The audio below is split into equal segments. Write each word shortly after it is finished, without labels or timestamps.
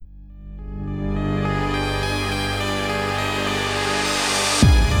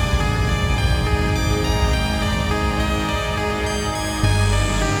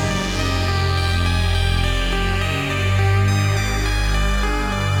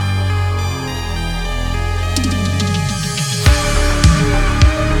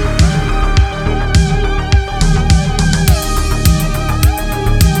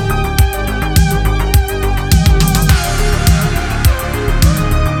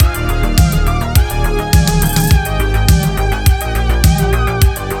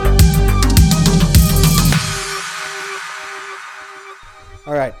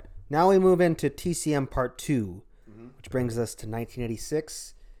Now we move into TCM Part 2, which brings us to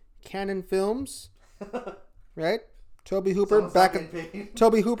 1986. Canon Films, right? Toby Hooper back at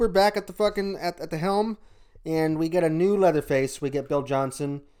the fucking at the helm, and we get a new Leatherface. We get Bill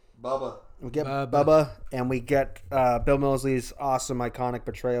Johnson. Bubba. We get Bubba, and we get Bill Moseley's awesome, iconic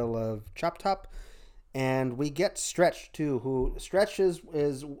portrayal of Chop Top. And we get Stretch, too, who... Stretch is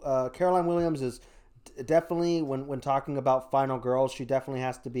Caroline Williams is definitely, when talking about final girls, she definitely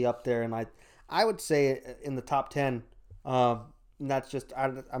has to be up there. And I would say in the top 10. And that's just...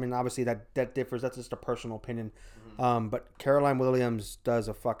 I mean, obviously, that differs. That's just a personal opinion. Mm-hmm. But Caroline Williams does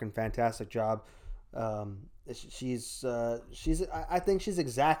a fucking fantastic job. She's I think she's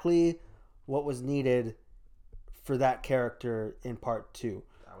exactly what was needed for that character in Part 2.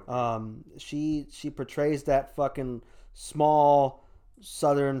 She portrays that fucking small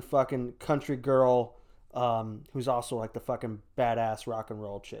southern fucking country girl who's also like the fucking badass rock and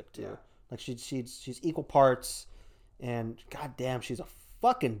roll chick too. Yeah. Like she's equal parts, and goddamn, she's a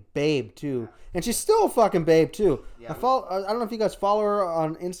fucking babe too, and she's still a fucking babe too. Yeah, I don't know if you guys follow her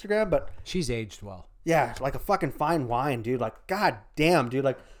on Instagram, but she's aged well. Yeah, like a fucking fine wine, dude. Like, goddamn, dude.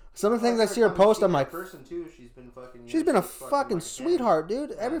 Like, some of the things I see her post, I'm like, person too. She's been a fucking sweetheart, dude.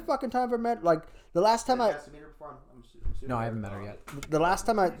 Yeah. Every fucking time I've ever met, like the last time I haven't met her yet. The last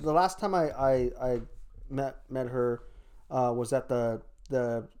time I met her was at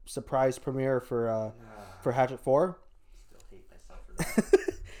the surprise premiere for Hatchet 4. Still hate myself for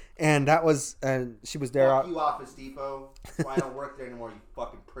that. and she was there. Fuck you, Office Depot. That's why I don't work there anymore. You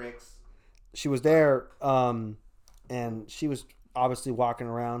fucking pricks. She was there, and she was obviously walking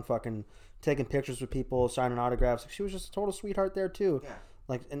around, fucking taking pictures with people, signing autographs. She was just a total sweetheart there too. Yeah.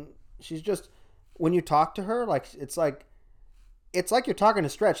 Like, and she's just, when you talk to her, like it's like you're talking to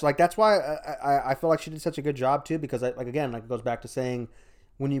Stretch. Like that's why I feel like she did such a good job too, because like again, like it goes back to saying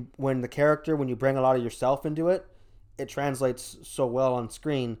when you bring a lot of yourself into it, it translates so well on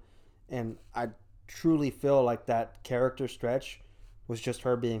screen, and I truly feel like that character Stretch was just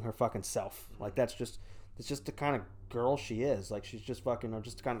her being her fucking self. Like it's just the kind of girl she is. Like she's just fucking, or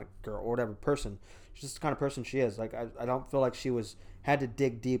just the kind of girl or whatever person. She's just the kind of person she is. Like I don't feel like she had to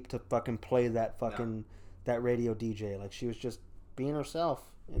dig deep to fucking play that fucking that radio DJ. Like she was just being herself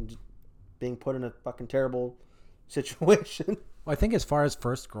and being put in a fucking terrible situation. Well, I think as far as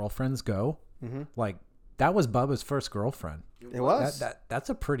first girlfriends go, like that was Bubba's first girlfriend. It was.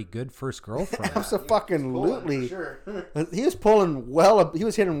 That's a pretty good first girlfriend. Absolutely. Sure. He was pulling he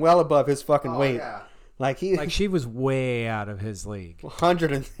was hitting well above his fucking weight. Yeah. Like she was way out of his league.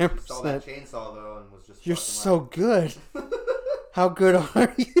 110%. Saw that chainsaw though and was just. You're so good. How good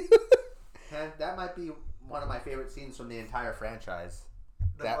are you? And that might be one of my favorite scenes from the entire franchise.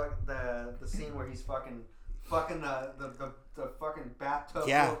 The scene where he's fucking the fucking bathtub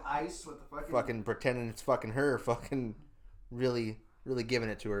full of ice with the fucking pretending it's fucking her, fucking really giving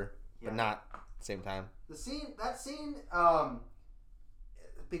it to her, but not at the same time. That scene,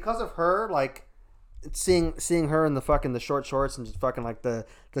 because of her, like seeing her in the short shorts and just fucking like the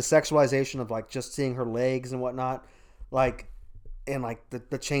sexualization of like just seeing her legs and whatnot, like, and like the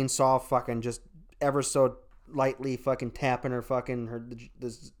chainsaw fucking just ever so lightly fucking tapping her fucking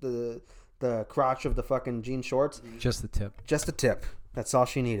the crotch of the fucking jean shorts. Just the tip. That's all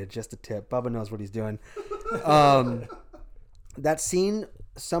she needed. Just a tip. Bubba knows what he's doing. That scene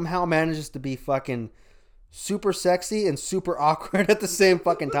somehow manages to be fucking super sexy and super awkward at the same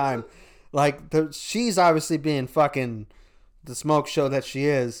fucking time. Like she's obviously being fucking the smoke show that she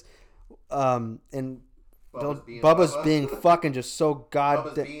is, and Bubba's being fucking just so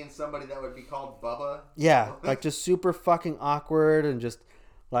Bubba's being somebody that would be called Bubba. Yeah, like just super fucking awkward and just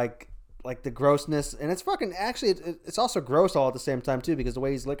like the grossness, and it's fucking actually it's also gross all at the same time too, because the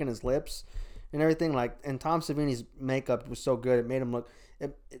way he's licking his lips and everything, like, and Tom Savini's makeup was so good, it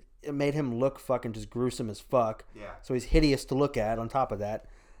made him look fucking just gruesome as fuck. Yeah. So he's hideous to look at on top of that.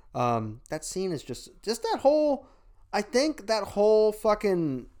 That scene is just that whole, I think that whole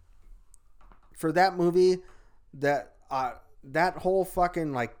fucking, for that movie, that whole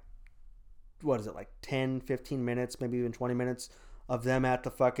fucking, like, what is it, like 10, 15 minutes, maybe even 20 minutes of them at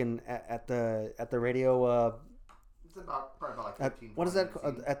the fucking, at the radio, it's probably about like 15. What is that?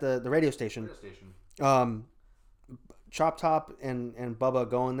 At the radio station. Chop Top and Bubba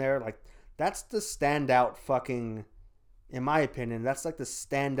going there, like, that's the standout fucking, in my opinion, that's like the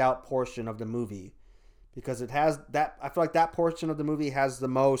standout portion of the movie, because it has that, I feel like that portion of the movie has the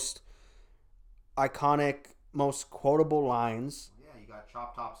most iconic, most quotable lines. Yeah, you got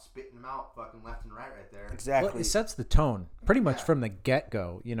Chop Top spitting them out fucking left and right there. Exactly. Well, it sets the tone pretty much from the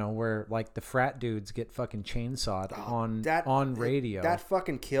get-go, you know, where like the frat dudes get fucking chainsawed on radio. That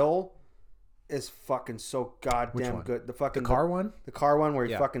fucking kill is fucking so goddamn good. The fucking car one? The car one where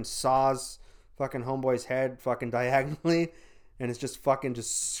he fucking saws fucking homeboy's head fucking diagonally, and it's just fucking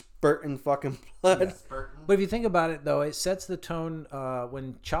just spurting fucking blood. But if you think about it, though, it sets the tone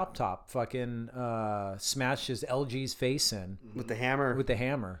when Chop Top fucking smashes LG's face in With the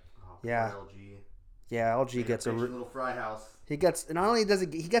hammer. Oh, Yeah. LG. Yeah, LG gets a little fry house. he gets not only does he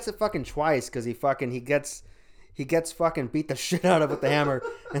gets it fucking twice because he gets fucking beat the shit out of with the hammer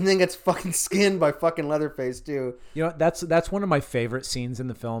and then gets fucking skinned by fucking Leatherface too. You know, that's one of my favorite scenes in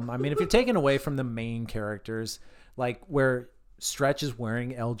the film. I mean, if you're taking away from the main characters, like where Stretch is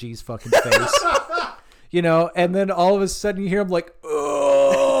wearing LG's fucking face, you know, and then all of a sudden you hear him like,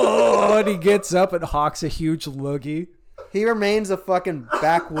 oh, and he gets up and hawks a huge loogie. He remains a fucking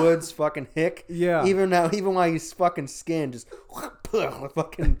backwoods fucking hick. Yeah. Even while he's fucking skinned, just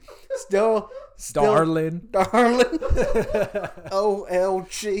fucking still Darling.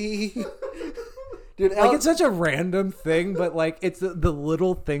 OLG. Dude, Like, it's such a random thing, but like it's the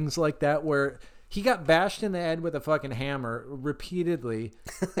little things like that where he got bashed in the head with a fucking hammer repeatedly,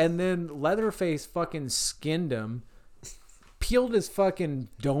 and then Leatherface fucking skinned him, peeled his fucking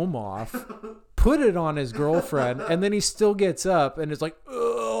dome off, put it on his girlfriend, and then he still gets up and is like,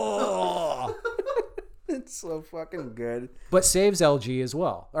 ugh. It's so fucking good. But saves LG as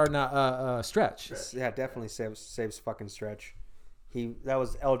well, or not Stretch. Yeah, definitely saves fucking Stretch. That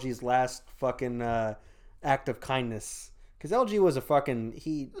was LG's last fucking act of kindness. Because LG was a fucking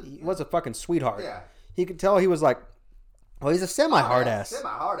he was a fucking sweetheart. Yeah. He could tell he was like, well, he's a semi hard ass.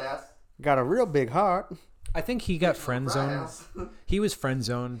 Semi-hard ass. Got a real big heart. I think he got friend zoned. He was friend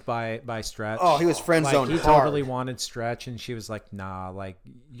zoned by Stretch. Oh, he was friend Like, zoned he hard. totally wanted Stretch, and she was like, "Nah, like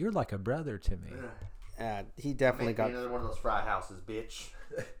you're like a brother to me." He definitely Make got me another one of those fry houses, bitch.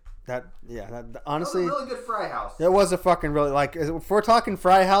 that. Yeah, That honestly, was a really good fry house. there was a fucking really like if we're talking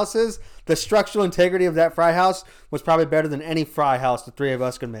fry houses, the structural integrity of that fry house was probably better than any fry house the three of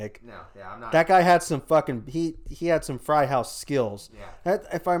us could make. No, yeah, I'm not. That guy had some fucking he had some fry house skills. Yeah. That,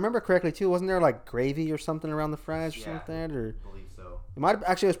 if I remember correctly too, wasn't there like gravy or something around the fries or Yeah. something like that? Or I believe so. it might have,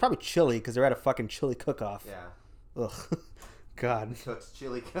 actually it was probably chili because they're at a fucking chili cook off. Yeah. Ugh. God. Cook's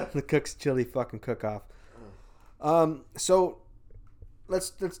chili cook. The cook's chili fucking cook off. So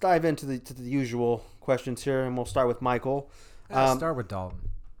let's dive into the usual questions here, and we'll start with Michael. Start with Dalton.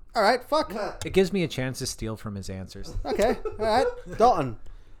 All right, fuck. It gives me a chance to steal from his answers. Okay, all right, Dalton.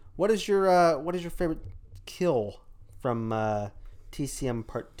 What is your favorite kill from TCM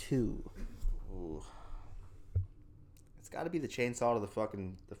Part 2? Ooh. It's got to be the chainsaw to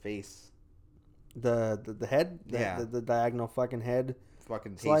the face. The head? Yeah. The diagonal fucking head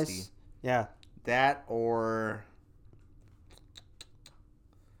Fucking tasty. slice? Yeah. That or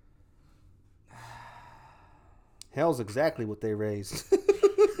Hell's exactly what they raised.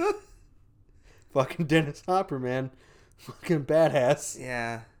 Fucking Dennis Hopper, man. Fucking badass.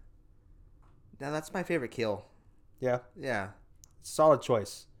 yeah. Now that's my favorite kill. Yeah. Yeah. Solid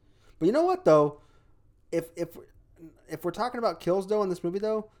choice. But you know what though? If we're talking about kills though in this movie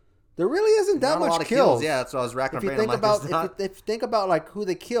though, there really isn't that Not a much lot of kills. Yeah, that's what I was racking If my you brain. think I'm like, about there's not- if you think about like who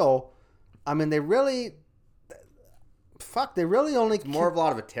they kill, I mean they really only more of a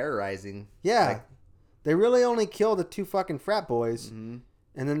lot of a terrorizing. yeah. like- They really only kill the two fucking frat boys. Mm-hmm.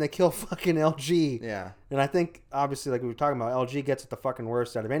 And then they kill fucking LG. Yeah. And I think, obviously, like we were talking about, LG gets it the fucking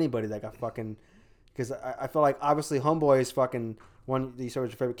worst out of anybody that got fucking... Because I feel like, obviously, Homeboy's fucking... One, you said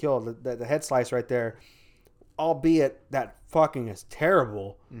was your favorite kill, the head slice right there. Albeit, that fucking is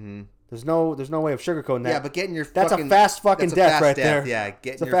terrible. Mm-hmm. There's no way of sugarcoating that. Yeah, but getting your That's fucking... a fast fucking that's a death fast right death. there. Yeah,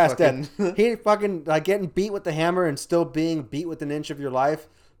 getting It's a your fast fucking... death. He fucking, like, getting beat with the hammer and still being beat with an inch of your life,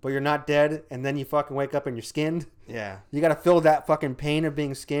 but you're not dead, and then you fucking wake up and you're skinned. Yeah. You gotta feel that fucking pain of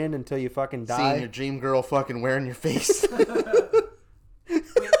being skinned until you fucking die. Seeing your dream girl fucking wearing your face. Wait,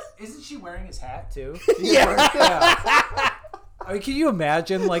 isn't she wearing his hat too? Yeah. I mean, can you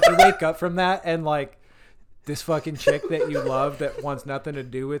imagine, like, you wake up from that and, like, this fucking chick that you love that wants nothing to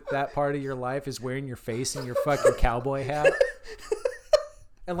do with that part of your life is wearing your face in your fucking cowboy hat?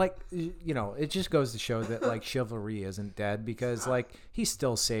 And, like, you know, it just goes to show that, like, chivalry isn't dead because, like, he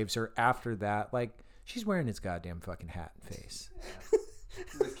still saves her after that. Like, she's wearing his goddamn fucking hat and face.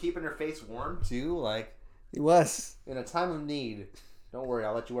 He was keeping her face warm, too. Like, He was. in a time of need. Don't worry,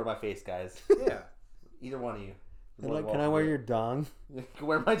 I'll let you wear my face, guys. Yeah. Either one of you. You're Like, more can than I wear welcome. your dong? You can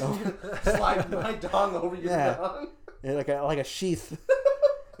wear my... slide my dong over your Yeah. dong. Yeah, like a sheath.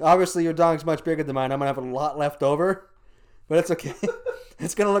 Obviously, your dong's much bigger than mine. I'm gonna have a lot left over. but it's okay.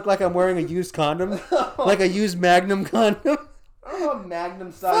 It's gonna look like I'm wearing a used condom, like a used Magnum condom. I don't know a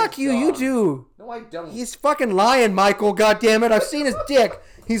Magnum size. Fuck you, you do. No, I don't. He's fucking lying, Michael. God damn it! I've seen his dick.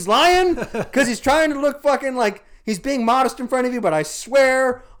 He's lying because he's trying to look fucking like he's being modest in front of you. But I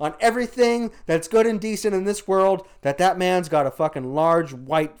swear on everything that's good and decent in this world that man's got a fucking large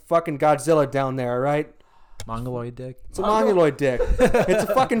white fucking Godzilla down there, right? Mongoloid dick. It's a mongoloid dick. It's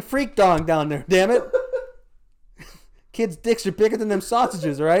a fucking freak dong down there. Damn it! Kids' dicks are bigger than them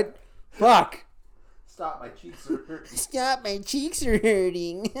sausages, right? Fuck. Stop, my cheeks are hurting. Stop, my cheeks are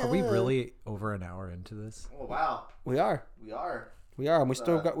hurting. Are we really over an hour into this? Oh, wow. We are. We are. We are, and we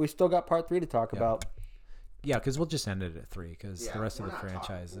still got part 3 to talk about. Yeah, because we'll just end it at 3 because Yeah, the rest of we're the not talking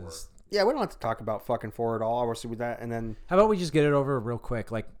franchise four. is. Yeah, we don't have to talk about fucking 4 at all. Obviously, with that, and then How about we just get it over real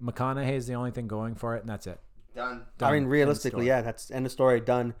quick? Like McConaughey is the only thing going for it, and that's it. Done. I Done. mean, End of realistically, story. yeah, that's end of story.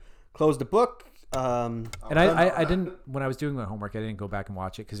 Done. Close the book. And I didn't when I was doing my homework, I didn't go back and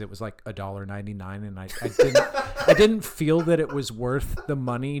watch it because it was like $1.99, and I didn't feel that it was worth the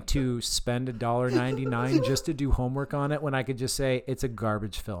money to spend $1.99 just to do homework on it when I could just say it's a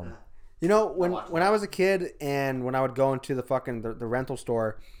garbage film. You know, when I was a kid and when I would go into the fucking the rental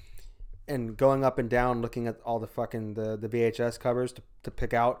store and going up and down looking at all the fucking the VHS covers to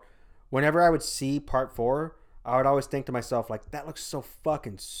pick out, whenever I would see part 4, I would always think to myself, like, that looks so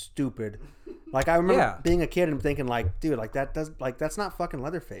fucking stupid. Like, I remember being a kid and thinking, like, dude, like, that's not fucking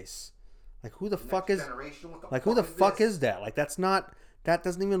Leatherface. Like, who the fuck is, like, who the fuck is that? Like, that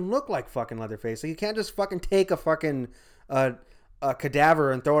doesn't even look like fucking Leatherface. Like, you can't just fucking take a fucking, a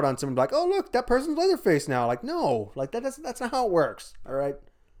cadaver and throw it on someone like, oh, look, that person's Leatherface now. Like, no. Like, that's not how it works. All right?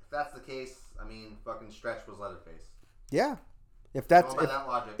 If that's the case, I mean, fucking Stretch was Leatherface. Yeah. If that's By that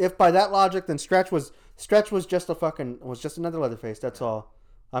logic. if by that logic, then Stretch was just another Leatherface. That's all.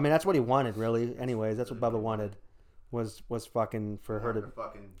 I mean, that's what he wanted, really. Anyways, that's what Bubba wanted, was fucking for her to. A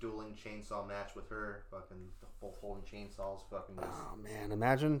fucking dueling chainsaw match with her, fucking both holding chainsaws, fucking. Oh man,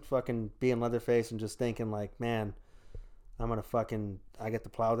 imagine fucking being Leatherface and just thinking like, man, I'm gonna fucking, I get to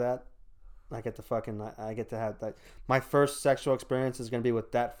plow that. I get to have that. My first sexual experience is gonna be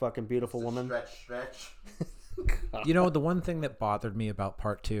with that fucking beautiful woman. Stretch. You know, the one thing that bothered me about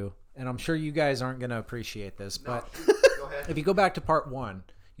part 2, and I'm sure you guys aren't going to appreciate this, but Go ahead. if you go back to part 1,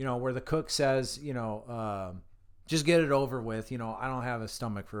 you know, where the cook says, you know, just get it over with, you know, I don't have a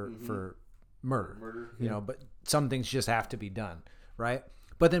stomach for murder, you know, but some things just have to be done, right?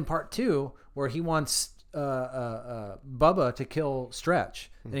 But then part 2, where he wants Bubba to kill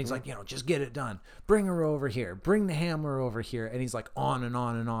Stretch, and he's like, you know, just get it done. Bring her over here. Bring the hammer over here. And he's like on and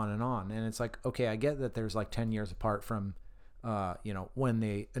on and on and on. And it's like, okay, I get that there's like 10 years apart from, you know, when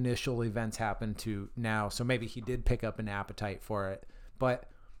the initial events happened to now. So maybe he did pick up an appetite for it, but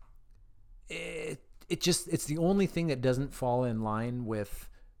it's the only thing that doesn't fall in line with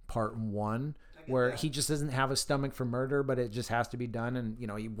part 1, where he just doesn't have a stomach for murder, but it just has to be done. And, you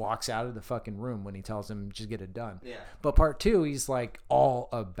know, he walks out of the fucking room when he tells him, just get it done. Yeah. But part 2, he's like all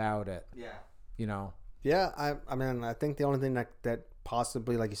about it, Yeah. you know? Yeah, I mean, I think the only thing that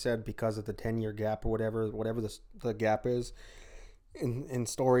possibly, like you said, because of the 10-year gap or whatever the gap is in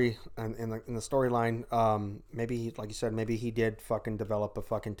story and in the storyline, maybe like you said, maybe he did fucking develop a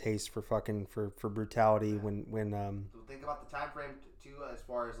fucking taste for fucking for brutality when So think about the time frame too, as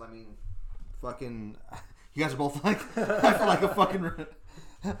far as fucking. You guys are both like, I feel like a fucking.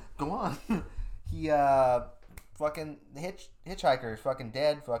 Go on. He fucking hitchhiker is fucking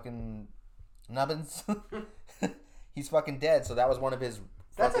dead. Fucking Nubbins. He's fucking dead. So that was one of his.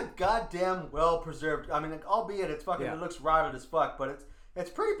 That's a goddamn well preserved. I mean, albeit it's fucking Yeah. it looks rotted as fuck, but it's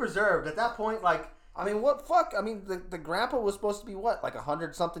pretty preserved at that point. Like, I mean, what fuck? I mean, the grandpa was supposed to be what, like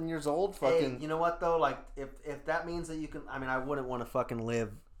 100-something years old? Fucking. hey, you know what though? Like, if that means that you can, I mean, I wouldn't want to fucking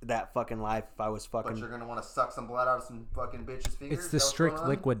live that fucking life if I was But fucking. you're gonna want to suck some blood out of some fucking bitch's fingers. It's the Is that what's strict going on?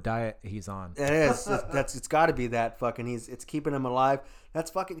 liquid diet he's on. It is. It's got to be that fucking. It's keeping him alive. That's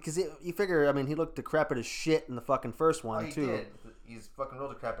fucking because you figure. I mean, he looked decrepit as shit in the fucking first Oh, one he too. did. He's fucking real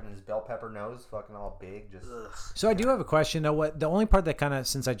decrepit, and his bell pepper nose, fucking all big, just. So I do have a question though. What the only part that kind of,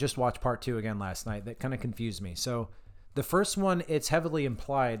 since I just watched part 2 again last night, that kind of confused me. So the first one, it's heavily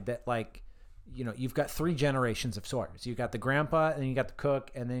implied that, like, you know, you've got 3 generations of swords. You've got the grandpa, and you got the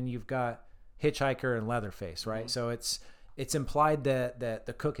cook, and then you've got Hitchhiker and Leatherface, right? So it's implied that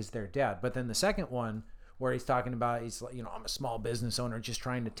the cook is their dad. But then the second one, where he's talking about, he's like, you know, I'm a small business owner just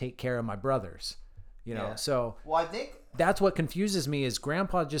trying to take care of my brothers, you know. Yeah. So Well, I think. that's what confuses me, is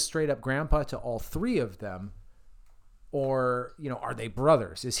grandpa just straight up grandpa to all 3 of them, or, you know, are they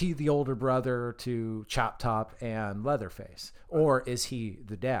brothers? Is he the older brother to Chop Top and Leatherface, or is he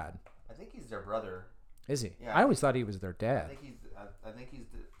the dad? I think he's their brother. Is he? Yeah. I always thought he was their I dad. think he's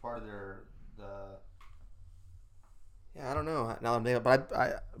part of the. Yeah, I don't know. Now I'm thinking, but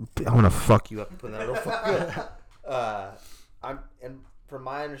I'm gonna fuck you up and put that real fuck. And from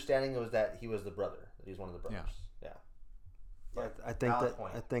my understanding, it was that he was the brother. That he was one of the brothers. Yeah. I think Valid that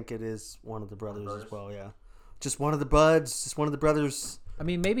point. I think it is one of the brothers brothers? as well. Yeah, just one of the buds, just one of the brothers. I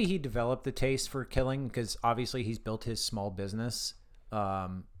mean, maybe he developed the taste for killing because obviously he's built his small business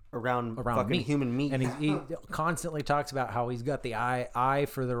Around fucking meat. human meat. And he constantly talks about how he's got the eye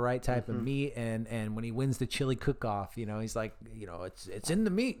for the right type of meat, and when he wins the chili cook-off, he's like, it's in the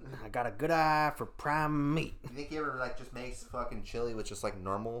meat. I got a good eye for prime meat. You think he ever like just makes fucking chili with just like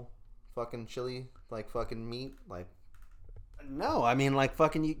normal fucking chili, like fucking meat, like? No, I mean, like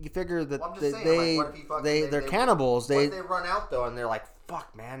fucking, you figure that Well, I'm just saying, like, what if he fucking, they're cannibals. What if they run out though and they're like,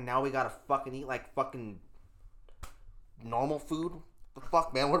 fuck, man, now we gotta fucking eat like fucking normal food. The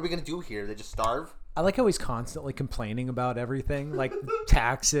fuck, man, what are we gonna do here? They just starve? I like how he's constantly complaining about everything, like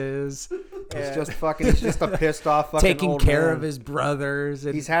taxes. He's just fucking. He's just a pissed off fucking taking old care man. of his brothers.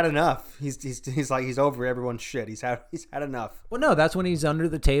 And, He's had enough. He's like he's over everyone's shit. He's had enough. well, no, that's when he's under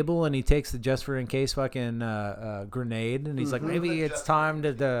the table and he takes the just for in case fucking grenade, and he's like, maybe it's time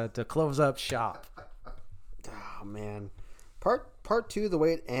to close up shop. Oh man, part two, the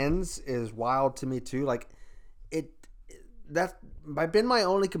way it ends is wild to me too. Like that's been my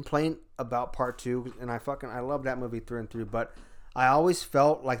only complaint about part two, and I love that movie through and through, but I always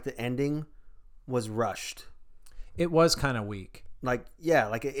felt like the ending was rushed. It was kind of weak. Like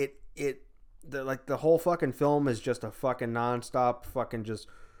the whole fucking film is just a fucking nonstop fucking just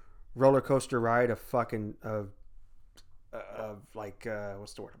roller coaster ride of fucking like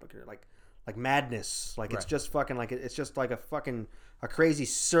what's the word I'm looking for? Like madness. Like it's Right. just fucking like it's just like a crazy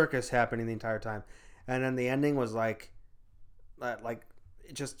circus happening the entire time. And then the ending was like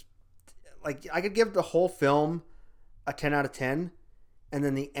it just like I could give the whole film a 10 out of 10, and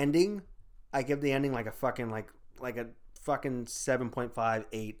then the ending I give the ending like a fucking like a fucking 7.5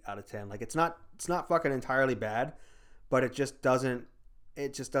 8 out of 10. Like it's not fucking entirely bad, but it just doesn't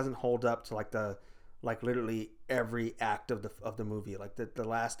hold up to like literally every act of the movie. Like the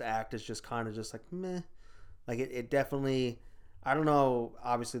last act is just kind of just like meh. Like it definitely, I don't know,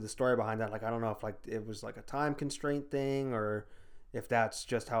 obviously the story behind that, like I don't know if like it was like a time constraint thing or if that's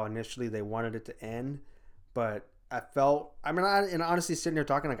just how initially they wanted it to end, but and honestly sitting here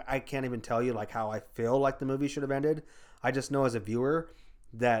talking, like I can't even tell you like how I feel like the movie should have ended. I just know as a viewer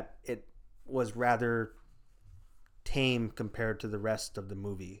that it was rather tame compared to the rest of the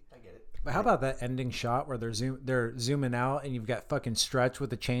movie. I get it. But how about that ending shot where they're zooming out and you've got fucking Stretch with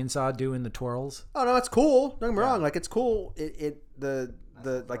the chainsaw doing the twirls? Oh no, it's cool. Don't get me wrong. Like it's cool. The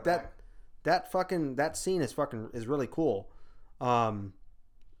like that scene is really cool.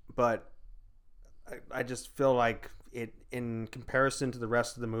 But I just feel like it in comparison to the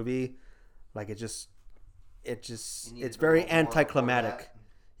rest of the movie, like it's very anticlimactic.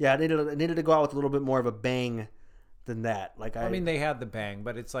 Yeah, it needed to go out with a little bit more of a bang than that. Like I mean, they had the bang,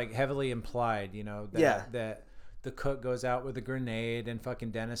 but it's like heavily implied, that the cook goes out with a grenade and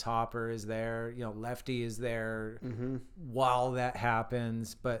fucking Dennis Hopper is there, Lefty is there while that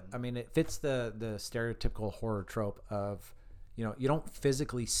happens. But I mean, it fits the stereotypical horror trope of, you don't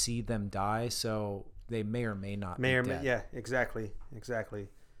physically see them die, so they may or may not be dead. Yeah, exactly.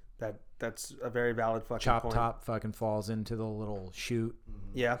 That's a very valid fucking Chop point. Top fucking falls into the little chute.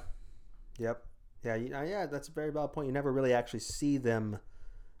 Yeah. Yep. Yeah. Yeah. That's a very valid point. You never really actually see them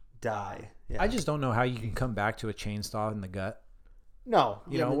die. Yeah. I just don't know how you can come back to a chainsaw in the gut. No.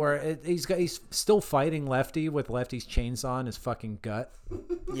 Where he's still fighting Lefty with Lefty's chainsaw in his fucking gut.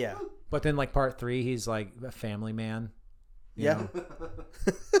 Yeah. But then like part 3, he's like a family man. you Yeah. know?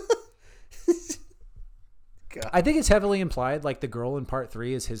 God. I think it's heavily implied like the girl in part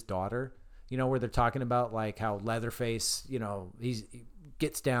 3 is his daughter. Where they're talking about like how Leatherface, he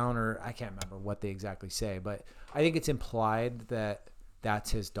gets down, or I can't remember what they exactly say, but I think it's implied that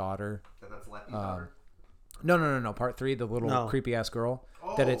that's his daughter. That's Lefty's daughter. No. Part 3, the little creepy ass girl.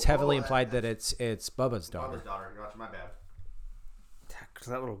 That it's heavily implied that it's Bubba's daughter. Bubba's daughter. Gotcha, my bad. Because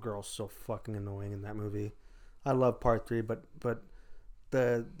that little girl's so fucking annoying in that movie. I love part 3, but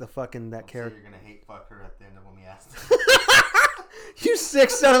the fucking that character. You're gonna hate fuck her at the end of when we asked. You sick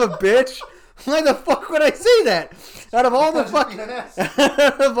son of a bitch! Why the fuck would I say that? Out of all the fucking,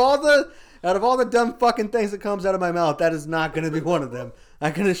 out of all the dumb fucking things that comes out of my mouth, that is not going to be one of them.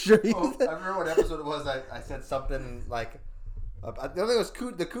 I can assure you. I remember what episode it was. I said something like, I think it was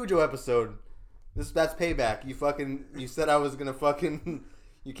the Cujo episode. That's payback. You said I was gonna fucking.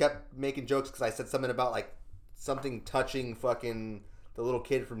 You kept making jokes because I said something about like something touching fucking the little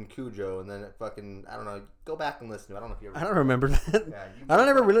kid from Cujo, and then it fucking I don't know. Go back and listen to it. I don't know if you ever. I don't remember that. Yeah, I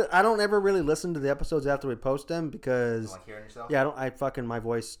don't ever really listen to the episodes after we post them because. You don't like hearing yourself? Yeah, my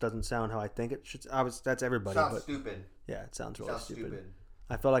voice doesn't sound how I think it should. That's everybody. Sounds but, stupid. Yeah, it sounds really Sounds stupid.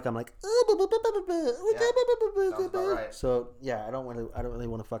 I feel like I'm like. Sounds about right. So yeah, I don't really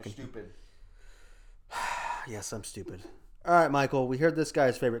want to fucking. You're stupid. Yes, I'm stupid. All right, Michael. We heard this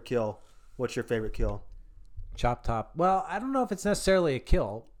guy's favorite kill. What's your favorite kill? Chop Top. Well, I don't know if it's necessarily a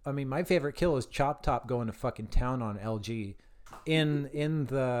kill. I mean, my favorite kill is Chop Top going to fucking town on LG in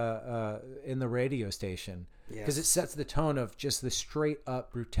the radio station because it sets the tone of just the straight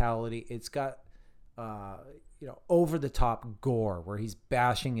up brutality. It's got over the top gore where he's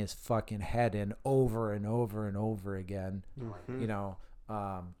bashing his fucking head in over and over and over again. Mm-hmm.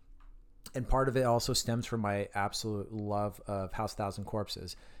 And part of it also stems from my absolute love of House 1000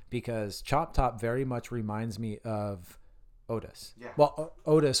 Corpses because Chop Top very much reminds me of Otis. Yeah. Well,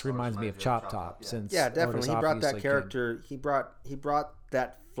 Otis reminds me of Chop Top since definitely Otis he brought that character. He brought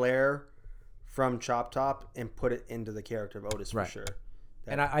that flair from Chop Top and put it into the character of Otis for sure.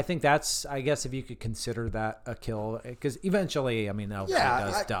 And I think that's, I guess, if you could consider that a kill, because eventually, I mean, LG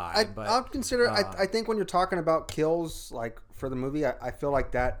does die. But I'll consider. I think when you're talking about kills, like for the movie, I feel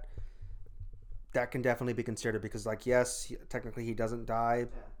like that can definitely be considered because, like, yes, technically he doesn't die,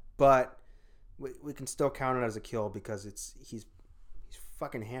 but we can still count it as a kill because he's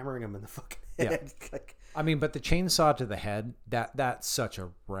fucking hammering him in the fucking head. Yeah. I mean, but the chainsaw to the head, that's such a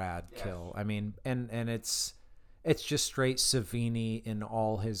rad kill. I mean, and it's just straight Savini in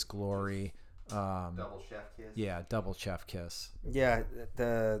all his glory. Double chef kiss. Yeah, double chef kiss. Yeah,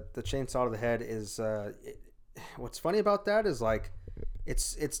 the chainsaw to the head is. What's funny about that is like,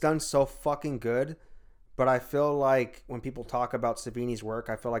 it's done so fucking good, but I feel like when people talk about Savini's work,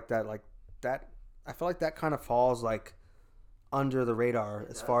 I feel like that kind of falls like under the radar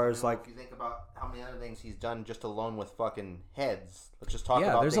as far as like. If you think about how many other things he's done just alone with fucking heads, let's just talk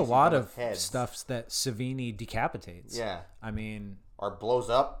about. Yeah, there's a lot of heads. Stuff that Savini decapitates. Yeah, I mean, or blows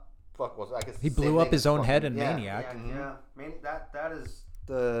up. Fuck, well, I guess he blew up his own head in Maniac. Yeah, that is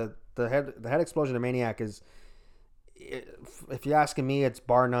the head explosion in Maniac is. If you're asking me, it's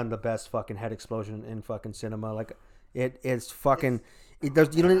bar none the best fucking head explosion in fucking cinema. Like it is fucking. You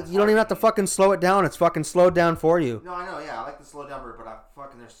don't even have to fucking slow it down. It's fucking slowed down for you. No, I know. Yeah, I like the slow down,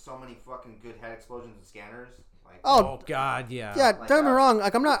 but there's so many fucking good head explosions and scanners. Like, oh God, yeah. Yeah, like don't get me wrong.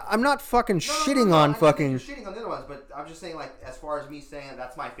 Like I'm not fucking shitting on fucking. You're shitting on the other ones, but I'm just saying like as far as me saying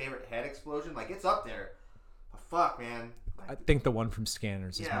that's my favorite head explosion, like it's up there. But fuck, man. Like, I think the one from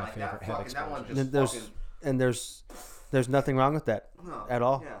Scanners is my favorite head explosion. That one just there's nothing wrong with that at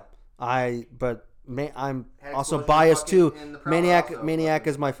all. Yeah. I'm also biased too. Maniac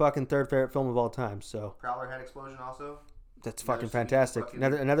is my fucking third favorite film of all time. So Prowler head explosion also. That's fucking fantastic.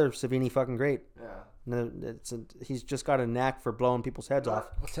 Another Savini fucking great. Yeah. He's just got a knack for blowing people's heads off.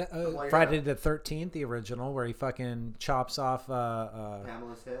 Friday the 13th, the original, where he fucking chops off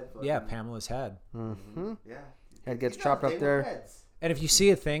Pamela's head. Yeah, Pamela's head. Mm-hmm. Yeah. Head gets chopped up there. And if you see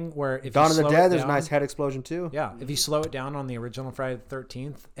a thing where if Dawn you of slow the Dead, it there's down, a nice head explosion too. Yeah, if you slow it down on the original Friday the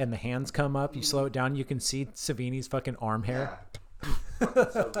 13th and the hands come up, you slow it down, you can see Savini's fucking arm hair. Yeah.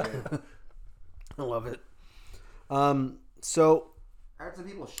 So good. I love it. So I heard some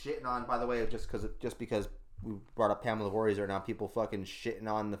people shitting on, by the way, just because we brought up Pamela Voorhees right now, people fucking shitting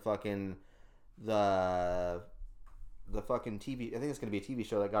on the fucking fucking TV. I think it's gonna be a TV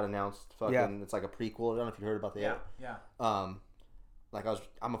show that got announced. Fucking, it's like a prequel. I don't know if you heard about that. Yeah. Like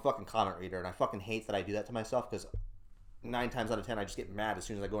I'm a fucking comment reader, and I fucking hate that I do that to myself because 9 times out of 10 I just get mad as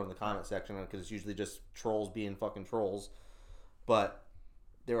soon as I go into the comment section because it's usually just trolls being fucking trolls. But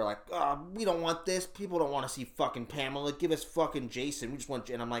they were like, "Oh, we don't want this. People don't want to see fucking Pamela. Give us fucking Jason. We just want."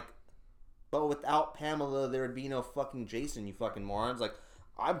 And I'm like, "But without Pamela, there would be no fucking Jason. You fucking morons." Like,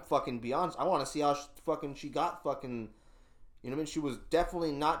 I'm fucking beyond. I want to see how she got fucking. You know what I mean? She was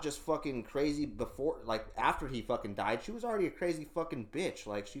definitely not just fucking crazy before, like, after he fucking died. She was already a crazy fucking bitch.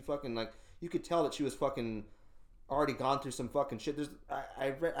 Like, she fucking, like, you could tell that she was fucking already gone through some fucking shit.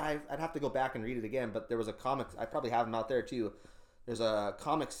 I'd have to go back and read it again, but there was a comic, I probably have them out there too. There's a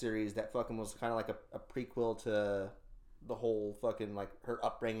comic series that fucking was kind of like a prequel to the whole fucking, like, her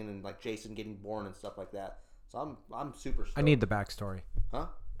upbringing and, like, Jason getting born and stuff like that. So I'm super stoked. I need the backstory. Huh?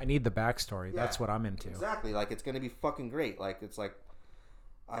 I need the backstory. Yeah, that's what I'm into. Exactly. Like, it's going to be fucking great. Like, it's like,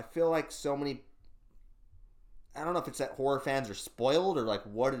 I feel like so many, I don't know if it's that horror fans are spoiled or, like,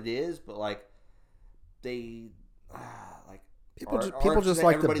 what it is, but, like, they, like, people just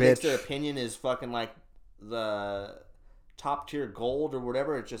like the bitch. Everybody thinks their opinion is fucking, like, the top tier gold or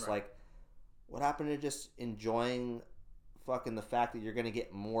whatever. It's just, like, what happened to just enjoying fucking the fact that you're gonna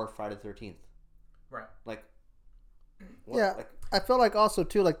get more Friday the 13th. Right. Like, what? Yeah, Like, I feel like also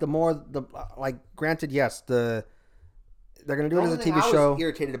too like the more the like granted yes they're gonna do it as a TV show. I was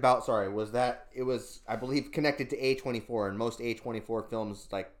irritated about was that it was I believe connected to A24 and most A24 films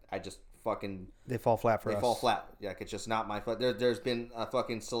like I just fucking They fall flat for us. fall flat. Yeah, it's just not my there's been a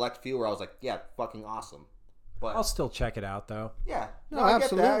fucking select few where I was like, yeah, fucking awesome. But I'll still check it out though. yeah, No, I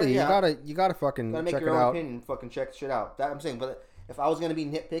get that, absolutely. yeah. You gotta fucking Gotta make check your it own out. opinion. Fucking check shit out. That I'm saying. But if I was gonna be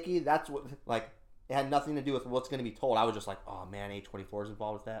nitpicky, that's what like it had nothing to do with what's gonna be told. I was just like, oh man, A24 is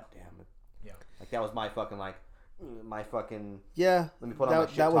involved with that. Damn it. Yeah. Like that was my fucking my fucking. Yeah, Let me put on my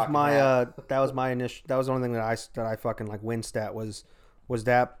shit that was talking my hat. that was my initial. That was the only thing that I fucking like winced at was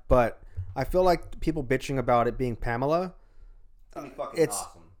that. But I feel like people bitching about it being Pamela. It's gonna be fucking it's-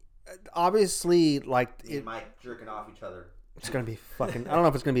 awesome. Obviously, like Me and Mike jerking off each other. it's gonna be fucking. I don't know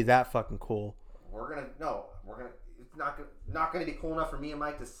if it's gonna be that fucking cool. We're gonna. It's not gonna be cool enough for me and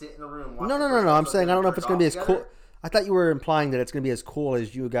Mike to sit in the room. Watch No. the first I'm episode saying I don't know if jerk it's gonna off be as together. cool. I thought you were implying that it's gonna be as cool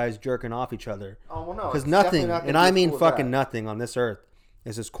as you guys jerking off each other. Oh well, no. Because it's nothing, definitely not gonna and be I as mean cool as fucking that. nothing on this earth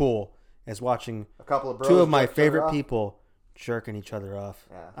is as cool as watching A couple of bros two of my jerk each other favorite off. people jerking each other off.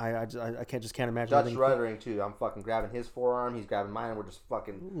 Yeah. I can't imagine Dutch anything. ruddering too. I'm fucking grabbing his forearm. He's grabbing mine. And we're just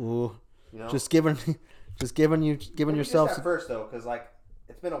fucking. Ooh, You know. just giving Let me yourself. just that first though, because like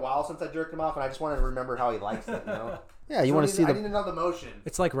it's been a while since I jerked him off, and I just wanted to remember how he likes it. You know. Yeah, you want to see I need the. to know the motion.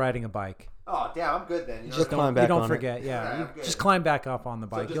 It's like riding a bike. Oh damn, I'm good then. You know Just what I climb mean? back You don't on forget. Yeah, Yeah. I'm You good. just climb back up on the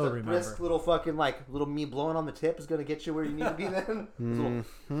So bike. just You'll a remember. brisk little fucking like little me blowing on the tip is gonna get you where you need to be then. Little,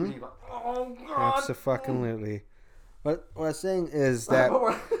 you're like, oh god. Absolutely. But what I was saying is that But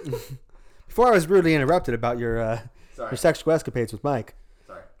we're- before I was rudely interrupted about your Sorry. sexual escapades with Mike.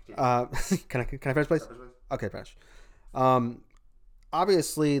 Sorry. Can I finish, please? Okay, finish.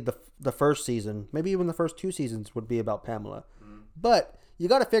 Obviously, the first season, maybe even the first two seasons, would be about Pamela. But you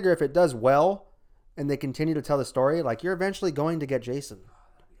got to figure if it does well, and they continue to tell the story, like you're eventually going to get Jason.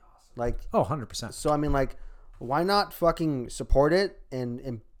 Like, Oh, 100%. so I mean, like, why not fucking support it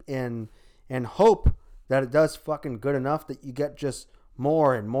and hope that it does fucking good enough that you get just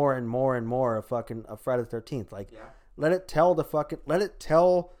more and more and more and more of fucking of Friday the 13th. Like, Yeah. let it tell the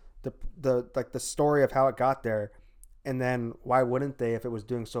like the story of how it got there, and then why wouldn't they, if it was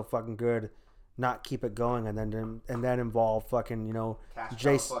doing so fucking good, not keep it going and then involve fucking Cash cow the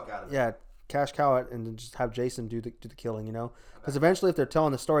Jason, fuck out of it. yeah, cash cow it and then just have Jason do the killing, because eventually if they're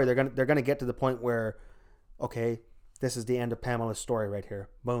telling the story, they're gonna get to the point where, okay, this is the end of Pamela's story right here.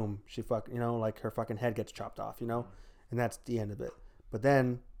 Boom, she like her fucking head gets chopped off, and that's the end of it. But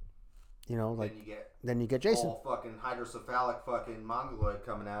then, like then you get Jason. All fucking hydrocephalic fucking mongoloid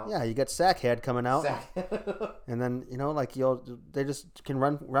coming out. Yeah, you get Sackhead coming out, Sack- and then like they just can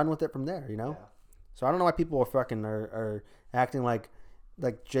run with it from there, Yeah. So I don't know why people are acting like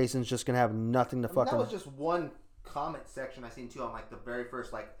Jason's just gonna have nothing to I mean, fucking. that was just one comment section I seen too on like the very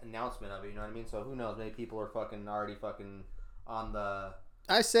first like announcement of it. You know what I mean? So who knows? Maybe people are fucking already fucking on the.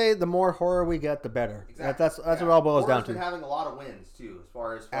 I say the more horror we get, the better. Exactly. That's Yeah. what it all boils down Horror's been to. having a lot of wins too, as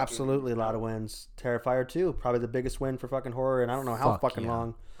far as fucking, Absolutely, a lot of wins. Terrifier 2, probably the biggest win for fucking horror, and I don't know how Fuck fucking yeah.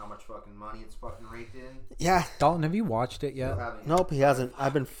 long. how much fucking money it's fucking raked in. Yeah. Dalton, have you watched it yet? Having- Nope, he hasn't.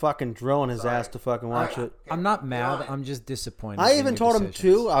 I've been fucking drilling his Sorry. ass to fucking watch Alright, it. okay, I'm not get mad. on it. I'm just disappointed. I in even your told him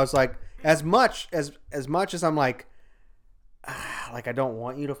decisions. too. I was like, as much as I'm like I don't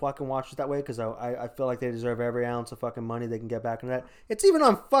want you to fucking watch it that way, because I feel like they deserve every ounce of fucking money they can get back into that. It's even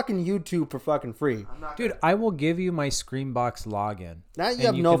on fucking YouTube for fucking free. I'm not Dude, I will give you my Screenbox login. Now you and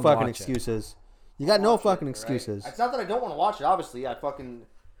have you no can fucking watch it. excuses. You got no watch it, fucking right? excuses. It's not that I don't want to watch it. Obviously, I fucking.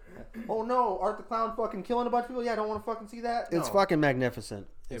 Oh no, Art the Clown fucking killing a bunch of people. Yeah, I don't want to fucking see that. It's No. fucking magnificent.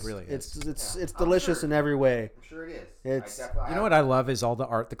 It really is. It's Yeah. I'm delicious sure. in every way. I'm sure it is. It's- You know what I love is all the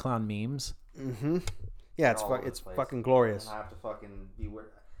Art the Clown memes. Mm-hmm. Yeah, all over the place. fucking glorious. And I have to fucking be wary.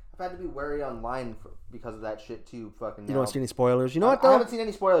 I've had to be wary online because of that shit too. Fucking. You now. don't see any spoilers. You know what I though? haven't seen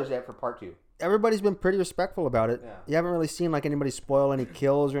any spoilers yet for part 2. Everybody's been pretty respectful about it. Yeah. You haven't really seen like anybody spoil any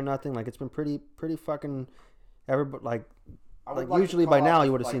kills or nothing. Like it's been pretty fucking. Everybody like. I would Like, like to usually call by out, now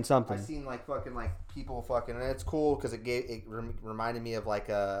you would've like, seen something. I've seen like fucking like people fucking, and it's cool because it reminded me of like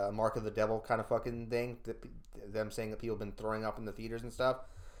a Mark of the Devil kind of fucking thing. Them saying that people have been throwing up in the theaters and stuff.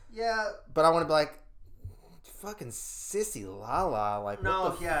 Yeah, but I want to be like, fucking sissy lala, like No,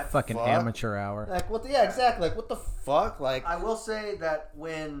 what the yeah. Fucking fuck? amateur hour. Like what? Yeah, exactly. Like what the fuck? Like I will say that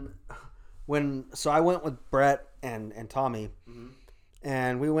when so I went with Brett and Tommy,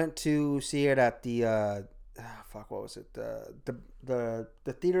 and we went to see it at the what was it,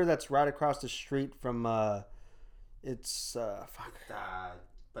 the theater that's right across the street from it's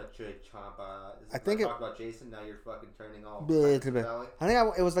But Champa. I think it. Talk about Jason. Now you're fucking turning all. Bit. Valley. I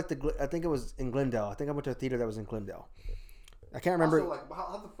think it was like I think it was in Glendale. I think I went to a theater that was in Glendale. I can't remember. Also, like,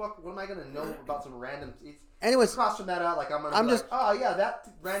 how the fuck? What am I gonna know about some random? Anyways, cross from that out. Like, I'm just. Like, oh yeah, that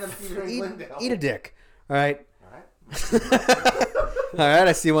random theater in Glendale. Eat a dick. All right. All right. All right.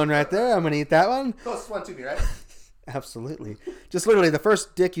 I see one right there. I'm gonna eat that one. Closest one to me, right? Absolutely. Just literally the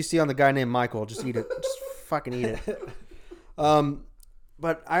first dick you see on the guy named Michael. Just eat it. Just fucking eat it.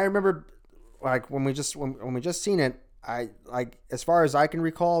 But I remember, like when we just seen it, I like as far as I can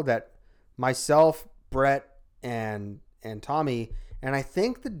recall that myself, Brett, and Tommy, and I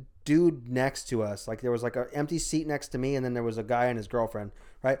think the dude next to us, like there was like an empty seat next to me, and then there was a guy and his girlfriend,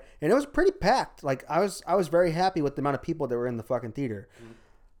 right? And it was pretty packed. Like I was very happy with the amount of people that were in the fucking theater,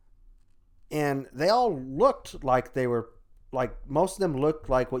 and they all looked like they were. Like, most of them looked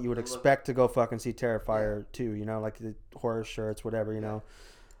like what you would expect to go fucking see Terrifier 2, you know, like the horror shirts, whatever, you know.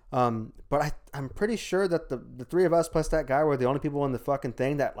 But I'm pretty sure that the three of us plus that guy were the only people in the fucking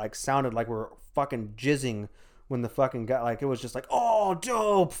thing that, like, sounded like we were fucking jizzing when the fucking guy, like, it was just like, oh,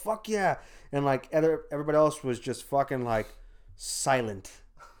 dope, fuck yeah. And, like, everybody else was just fucking, like, silent.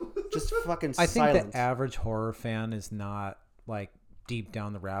 Just fucking silent. I think the average horror fan is not, like, deep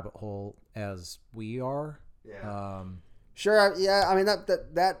down the rabbit hole as we are. Yeah. Sure, yeah. I mean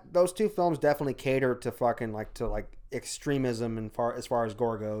that those two films definitely cater to fucking like extremism and as far as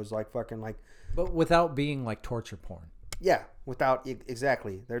gore goes, like fucking like. But without being like torture porn. Yeah, without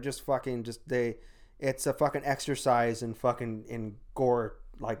exactly. They're just fucking It's a fucking exercise in fucking in gore,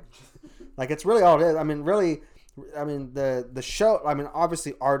 like it's really all it is. I mean, really. I mean the show. I mean,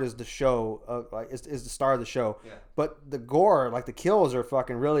 obviously, art is the show. Like is the star of the show. Yeah. But the gore, like the kills, are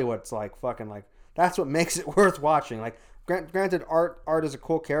fucking really what's like fucking like. That's what makes it worth watching. Like. Granted, art is a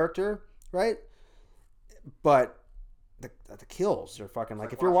cool character, right? But the kills are fucking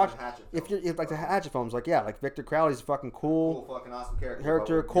like if you're watching if like the Hatchet films, like like Victor Crowley's fucking cool fucking awesome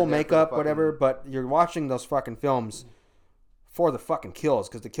character, cool makeup, whatever. But you're watching those fucking films for the fucking kills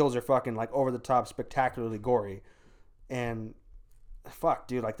because the kills are fucking like over the top, spectacularly gory, and fuck,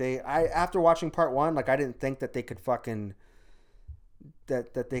 dude, like after watching part 1, like I didn't think that they could fucking.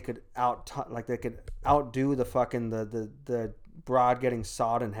 That they could outdo the fucking the broad getting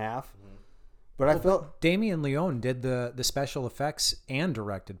sawed in half, but I felt Damien Leone did the special effects and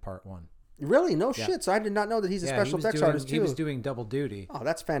directed part 1. Really, no shit. So I did not know that he's a special effects artist too. He was doing double duty. Oh,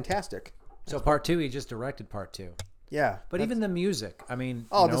 that's fantastic. So part 2, he just directed part 2. Yeah, but even the music, I mean,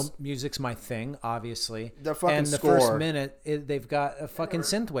 music's my thing, obviously. The fucking and the score. First minute, they've got a fucking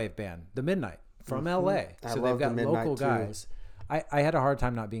synthwave band, the Midnight from L.A. So they've got local guys. I had a hard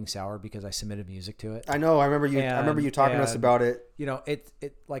time not being sour because I submitted music to it. I know. I remember you talking to us about it. You know, it's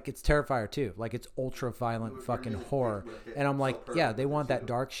Terrifier 2. Like, it's ultra violent fucking horror. And I'm like, yeah, they want that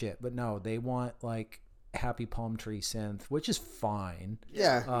dark shit, but no, they want like Happy Palm Tree synth, which is fine.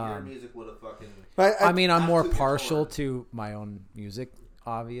 Yeah. Your music would have fucking. But I mean, I'm more partial to my own music,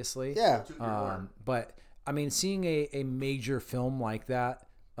 obviously. Yeah. But I mean, seeing a major film like that,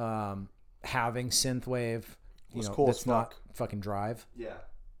 having synthwave. You know, cool that's not fucking Drive. Yeah.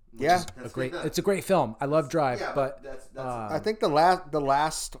 Yeah. It's a great film. I love Drive, yeah, but that's I think the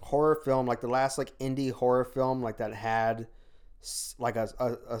last horror film, like the last like indie horror film, like that had like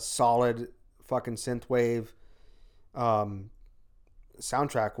a solid fucking synthwave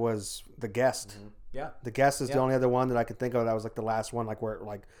soundtrack was The Guest. Mm-hmm. Yeah. The Guest is the only other one that I can think of that was like the last one, like where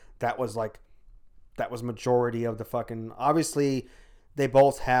like that was majority of the fucking. Obviously, they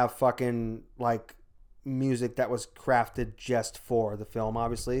both have fucking like music that was crafted just for the film,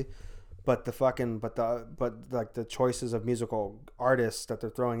 obviously, but the choices of musical artists that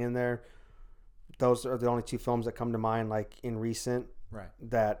they're throwing in there, those are the only two films that come to mind, like in recent, right,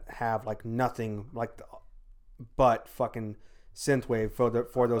 that have like nothing like but fucking synthwave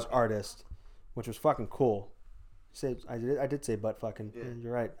for those artists, which was fucking cool. I did say but fucking. Yeah.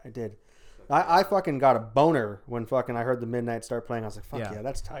 You're right, I did. I fucking got a boner when fucking I heard the Midnight start playing. I was like, fuck yeah,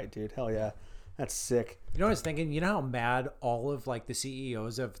 that's tight, dude. Hell yeah. That's sick. You know what I was thinking? You know how mad all of like the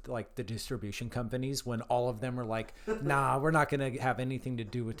CEOs of like the distribution companies, when all of them are like, nah, we're not going to have anything to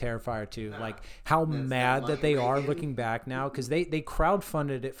do with Terrifier 2. Like how mad that they are looking back now, because they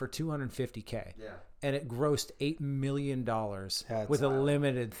crowdfunded it for $250K. Yeah. And it grossed $8 million with a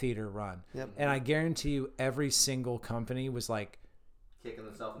limited theater run. Yep. And I guarantee you every single company was like, kicking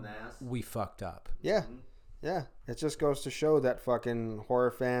themselves in the ass. We fucked up. Yeah. Yeah. It just goes to show that fucking horror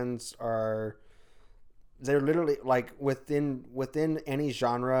fans they're literally like within any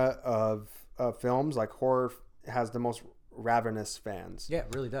genre of films, like horror has the most ravenous fans. Yeah, it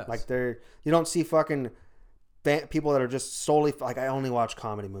really does. Like you don't see fucking people that are just solely like, I only watch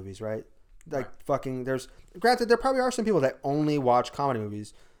comedy movies, right? Like fucking, there's granted there probably are some people that only watch comedy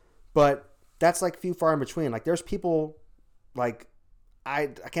movies, but that's like few far in between. Like there's people like I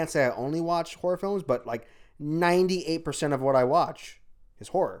can't say I only watch horror films, but like 98% of what I watch is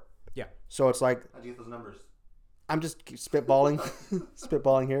horror. Yeah. So it's like, How'd you get those numbers? I'm just spitballing,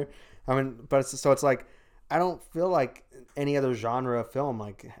 spitballing here. I mean, but it's like I don't feel like any other genre of film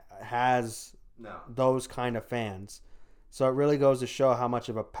like has those kind of fans. So it really goes to show how much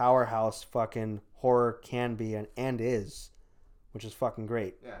of a powerhouse fucking horror can be and is, which is fucking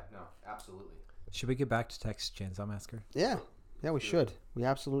great. Yeah, no, absolutely. Should we get back to Texas Chainsaw Massacre? Yeah, we should. We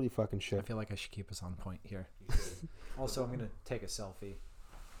absolutely fucking I should. feel like I should keep us on point here. You should. Also, I'm gonna take a selfie.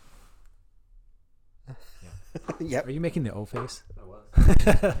 Yep. Are you making the O face? I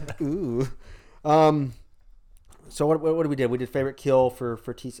was. Ooh. So what did we do? We did favorite kill for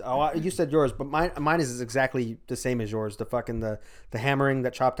T. Oh, you said yours, but mine is exactly the same as yours. The fucking the hammering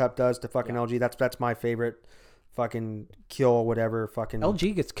that Chop Top does to fucking LG. That's my favorite fucking kill. Whatever fucking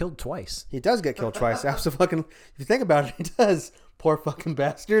LG gets killed twice. He does get killed twice. Absolutely fucking. If you think about it, he does. Poor fucking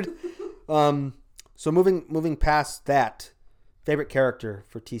bastard. So moving past that, favorite character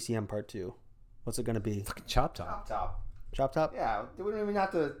for TCM Part 2. What's it gonna be? Fucking Chop Top. Chop Top. Chop Top. Yeah, we don't even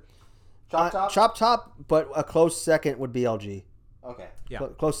have to. Chop Top. Chop Top, but a close second would be LG. Okay. Yeah.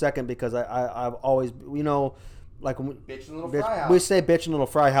 Close second because I've always, you know, like when Bitch and little fry house. we say bitch and little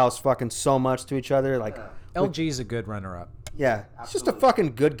fry house fucking so much to each other. Like, LG's a good runner-up. yeah, he's just a Absolutely.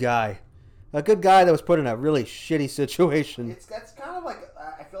 fucking good guy. A good guy that was put in a really shitty situation. That's kind of like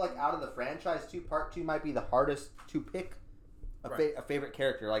I feel like out of the franchise, Part 2 might be the hardest to pick a favorite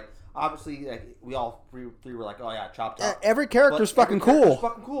character. Like obviously, like we all three were like, oh yeah, Chop Top. Every character's But fucking every character's cool.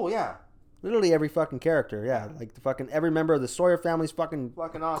 Fucking cool, yeah. Literally every fucking character, yeah. Like the fucking every member of the Sawyer family's fucking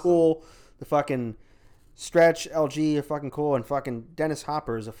Fucking awesome. cool. The fucking Stretch, LG are fucking cool, and fucking Dennis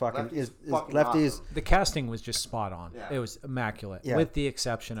Hopper is a fucking Lefty's is fucking Lefty's. awesome. The casting was just spot on. Yeah. It was immaculate, Yeah. with the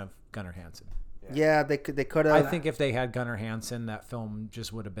exception of Gunnar Hansen. Yeah, they could have. I think if they had Gunnar Hansen, that film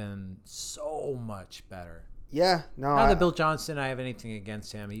just would have been so much better. Yeah, no. Not that Bill Johnston, I have anything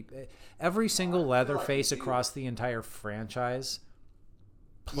against him. Every single Leatherface across the entire franchise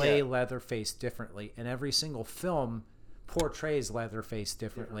play Leatherface differently, and every single film portrays Leatherface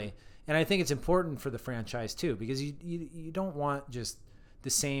differently. And I think it's important for the franchise too, because you don't want just the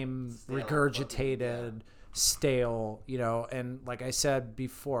same regurgitated, stale, you know. And like I said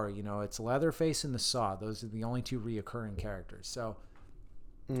before, you know, it's Leatherface and the Saw; those are the only two reoccurring characters. So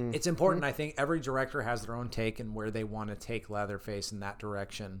it's important. I think every director has their own take and where they want to take Leatherface in that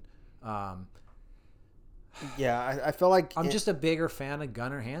direction. Yeah, I feel like I'm just a bigger fan of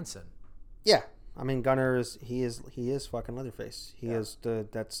Gunnar Hansen. Yeah, I mean Gunnar is he is fucking Leatherface. He is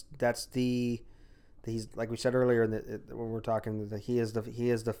that's the he's like we said earlier when we were talking that he is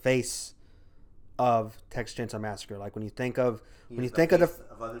the face of Texas Chainsaw Massacre. Like when you think of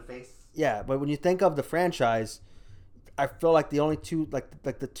Leatherface. yeah, but when you think of the franchise, I feel like the only two like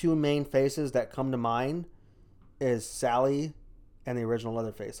the two main faces that come to mind is Sally and the original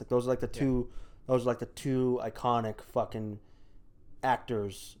Leatherface. Like those are like the two. Those are like the two iconic fucking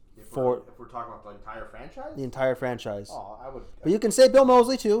actors If we're talking about the entire franchise. the entire franchise. Oh, I would. But you can say Bill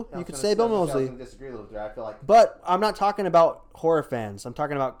Moseley too. I You was could gonna say Bill I was Moseley. gonna disagree a little bit. I feel like. But I'm not talking about horror fans. I'm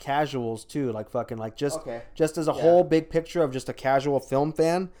talking about casuals too. Like fucking like just as a whole big picture of just a casual film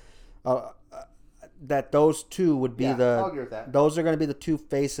fan. That those two would be I'll agree with that. those are going to be the two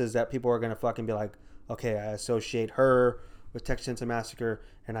faces that people are going to fucking be like, okay, I associate her with Texas Chainsaw Massacre,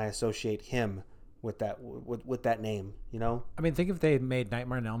 and I associate him with that name, you know? I mean, think if they had made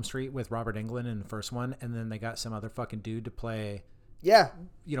Nightmare on Elm Street with Robert Englund in the first one, and then they got some other fucking dude to play, Yeah.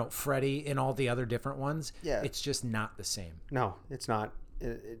 you know, Freddy in all the other different ones. Yeah. It's just not the same. No, it's not.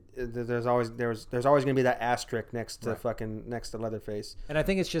 There's always going to be that asterisk next to Leatherface. And I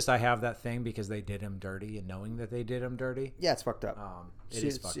think it's just I have that thing because they did him dirty, and knowing that they did him dirty, Yeah, it's fucked up.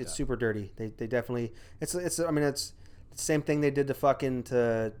 It's super dirty. They definitely. It's. I mean, it's the same thing they did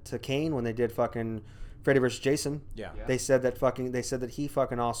to Kane when they did fucking Freddy vs. Jason. Yeah. They said that he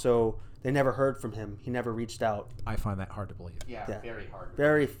fucking also. They never heard from him. He never reached out. I find that hard to believe. Yeah, Yeah. very hard.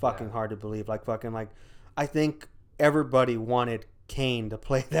 Very fucking hard to believe. Like fucking like, I think everybody wanted Kane to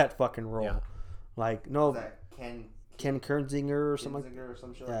play that fucking role. Yeah. Like no, Is that Ken Kernzinger or something. Kinzinger or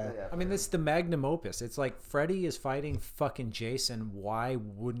some shit Yeah. like that? Yeah. I mean, it's the magnum opus. It's like Freddy is fighting fucking Jason. Why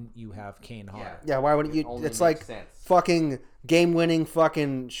wouldn't you have Kane Hodder? Yeah, why wouldn't you? only It's makes like sense. fucking game-winning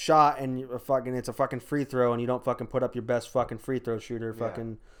fucking shot, and it's a fucking free throw, and you don't fucking put up your best fucking free throw shooter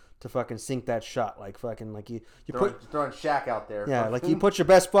fucking to fucking sink that shot. Like fucking like you throwing Shaq out there. yeah, like you put your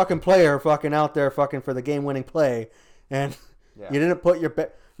best fucking player fucking out there fucking for the game winning play, and you didn't put your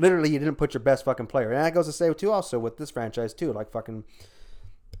literally you didn't put your best fucking player. And that goes to say too also with this franchise too. Like fucking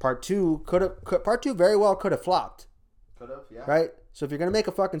part two very well could have flopped. Could have, yeah. Right? So if you're gonna make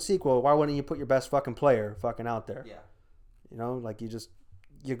a fucking sequel, why wouldn't you put your best fucking player fucking out there? Yeah. You know, like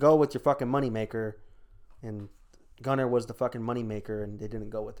you go with your fucking moneymaker, and Gunner was the fucking moneymaker, and they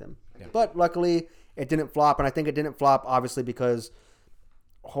didn't go with him. Yeah. But luckily, it didn't flop, and I think it didn't flop obviously because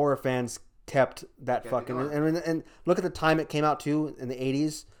horror fans kept that fucking and look at the time it came out too in the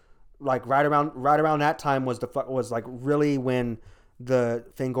 80s. Like right around that time was like really when the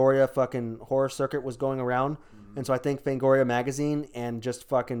Fangoria fucking horror circuit was going around. Mm-hmm. And so I think Fangoria magazine and just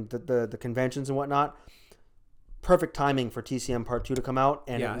fucking the conventions and whatnot, perfect timing for TCM Part 2 to come out,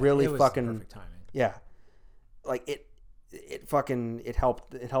 and it really fucking perfect timing. Yeah. Like it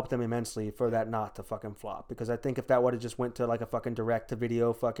helped them immensely for that not to fucking flop, because I think if that would have just went to like a fucking direct to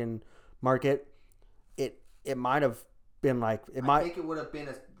video fucking market, it might have been like I think it would have been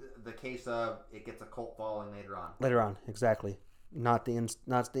the case of it gets a cult following later on. Exactly. Not the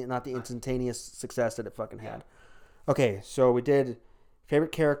instantaneous success that it fucking had. Okay, so we did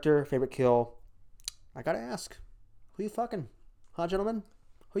favorite character, favorite kill. I gotta ask, who you fucking? Huh, gentlemen?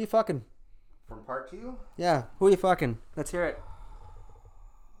 Who you fucking? From part 2? Yeah, who you fucking? Let's hear it.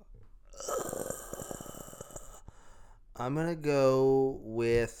 I'm gonna go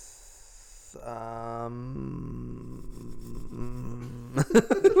with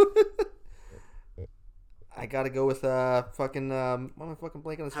I gotta go with fucking why am I fucking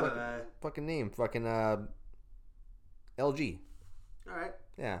blanking on his fucking name? Fucking LG. Alright.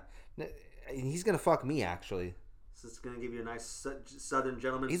 Yeah. He's gonna fuck me, actually. This is gonna give you a nice southern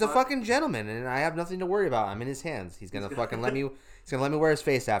gentleman. He's a fucking gentleman, and I have nothing to worry about. I'm in his hands. He's gonna fucking let me. He's gonna let me wear his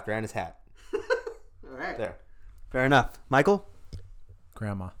face after and his hat. All right. There. Fair enough. Michael?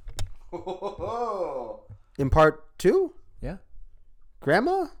 Grandma. In part 2? Yeah.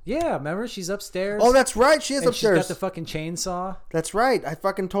 Grandma? Yeah, remember? She's upstairs. Oh, that's right. She is upstairs. She's got the fucking chainsaw. That's right. I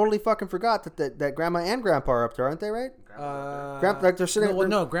fucking totally fucking forgot that Grandma and Grandpa are up there, aren't they, right? Like they're sitting.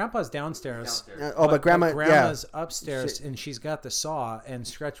 No, Grandpa's downstairs. But Grandma's upstairs, and she's got the saw, and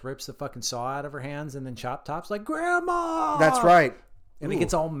Stretch rips the fucking saw out of her hands, and then Chop Top's like, Grandma! That's right. And he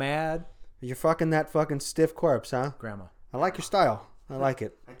gets all mad. You're fucking that fucking stiff corpse, huh? Grandma. I like your style. I like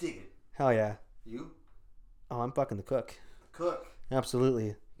it. I dig it. Hell yeah. You? Oh, I'm fucking the cook. Cook. Absolutely.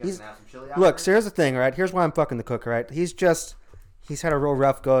 You guys gonna have some chili out Look, there? so here's the thing, right? Here's why I'm fucking the cook, right? He's had a real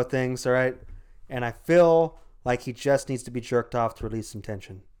rough go of things, all right? And I feel like he just needs to be jerked off to release some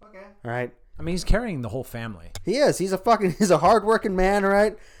tension. Okay. All right? I mean, he's carrying the whole family. He is. He's a hardworking man, all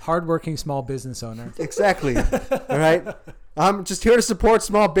right? Hardworking small business owner. Exactly. All right? I'm just here to support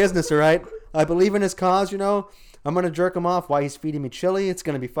small business, all right? I believe in his cause, you know? I'm going to jerk him off while he's feeding me chili. It's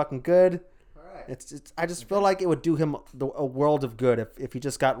going to be fucking good. All right. It's. I just feel like it would do him a world of good if he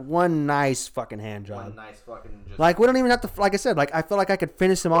just got one nice fucking hand job. One nice fucking just... Like, we don't even have to, like I said, like, I feel like I could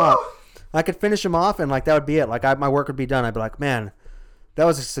finish him off. I could finish him off, and, like, that would be it. Like, my work would be done. I'd be like, man, that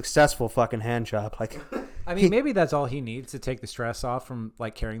was a successful fucking hand job. Like, I mean, maybe that's all he needs to take the stress off from,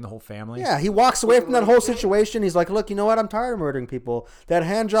 like, carrying the whole family. yeah, he walks away from that whole situation. He's like, look, you know what? I'm tired of murdering people. That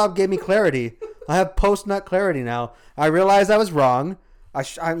hand job gave me clarity. I have post-nut clarity now. I realized I was wrong.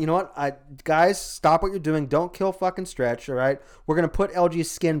 You know what? Guys, stop what you're doing. Don't kill fucking Stretch, all right? We're going to put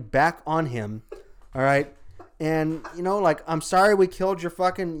LG's skin back on him, all right? And, you know, like, I'm sorry we killed your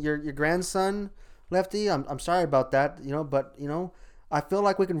fucking, your grandson, Lefty. I'm sorry about that, you know, but, you know, I feel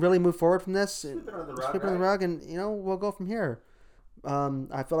like we can really move forward from this. Sweep it under the rug, and, you know, we'll go from here.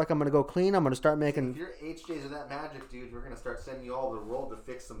 I feel like I'm going to go clean. I'm going to start making... If your HJs are that magic, dude, we're going to start sending you all over the world to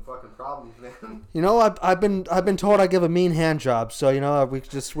fix some fucking problems, man. You know, I've been told I give a mean hand job, so, you know, we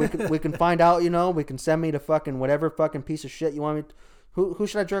can find out, you know, we can send me to fucking whatever fucking piece of shit you want me to... Who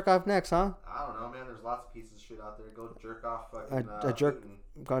should I jerk off next, huh? I don't know, man. There's lots of pieces of shit out there. Go jerk off fucking...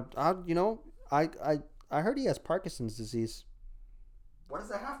 You know, I heard he has Parkinson's disease. What does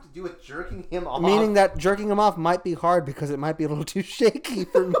that have to do with jerking him off? Meaning that jerking him off might be hard because it might be a little too shaky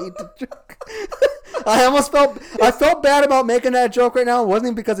for me to jerk. I felt bad about making that joke right now. It wasn't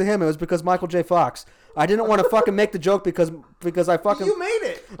even because of him. It was because Michael J. Fox. I didn't want to fucking make the joke because I fucking... You made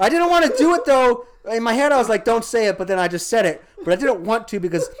it! I didn't want to do it, though. In my head, I was like, don't say it, but then I just said it. But I didn't want to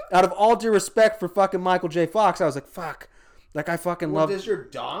because out of all due respect for fucking Michael J. Fox, I was like, fuck. Like, I fucking love... Does your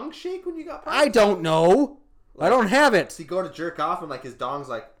dong shake when you got I don't know. I don't have it. So you go to jerk off and, like, his dong's,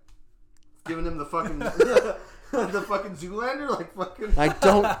 like, giving him the fucking... The fucking Zoolander, like fucking.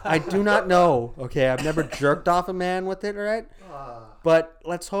 I do not know. Okay, I've never jerked off a man with it, all right? But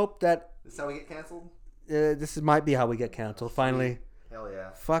let's hope that This is how we get canceled. might be how we get canceled finally. Hell yeah.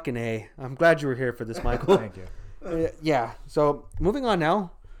 Fucking A. I'm glad you were here for this, Michael. Thank you. Yeah. So moving on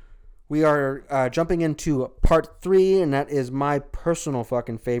now, we are jumping into part 3, and that is my personal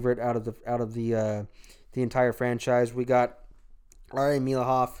fucking favorite out of the entire franchise. We got R.A.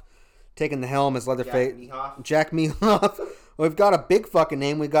 Milahoff taking the helm as Leatherface. Jack Milahoff. We've got a big fucking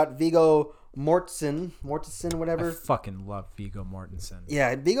name. We got Viggo Mortensen, I whatever. fucking love Viggo Mortensen.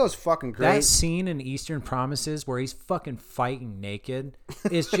 Yeah, Viggo's fucking great. That scene in Eastern Promises where he's fucking fighting naked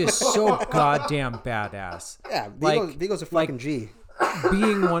is just so goddamn badass. Yeah, Like- Viggo's a fucking like- G.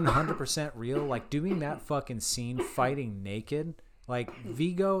 Being 100% real, like doing that fucking scene fighting naked, like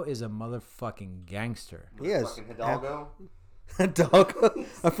Viggo is a motherfucking gangster. He is. Fucking Hidalgo. Dog.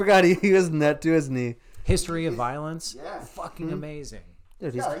 I forgot he was in that too, isn't he? History of Violence, Yeah. fucking amazing.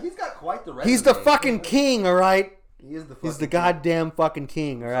 Dude, Yeah, he's got quite the resume. he's the fucking king, all right? He is the fucking He's the goddamn fucking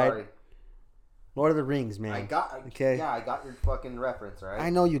king, all right? Sorry. Lord of the Rings, man. I got Okay. Yeah, I got your fucking reference, right? I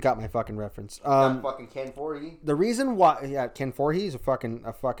know you got my fucking reference. Got fucking Ken Foree. The reason why, yeah, Ken Voorhees a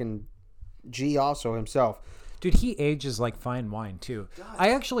fucking G also himself. Dude, he ages like fine wine too.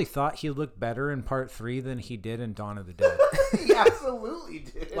 I actually thought he looked better in part 3 than he did in Dawn of the Dead. He absolutely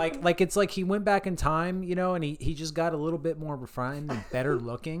did. like it's like he went back in time, you know, and he just got a little bit more refined and better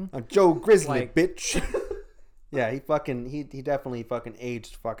looking. Joe Grizzly, Like- bitch. Yeah, he definitely fucking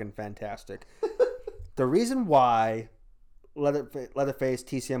aged fucking fantastic. The reason why Leatherface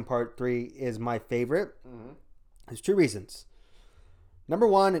TCM Part 3 is my favorite is 2 reasons. Number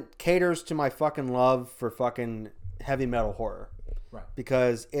 1, it caters to my fucking love for fucking heavy metal horror. Right.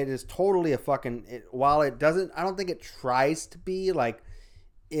 Because it is totally a fucking while it doesn't, I don't think it tries to be like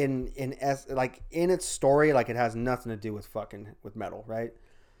in its story, like it has nothing to do with metal, right?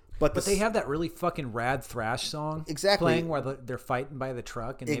 But they have that really fucking rad thrash song Exactly. playing while they're fighting by the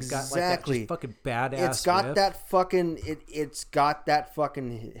truck, and they've got like that Exactly. just fucking badass. it's got riff. that fucking it's got that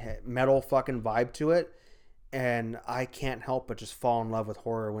fucking metal fucking vibe to it, and I can't help but just fall in love with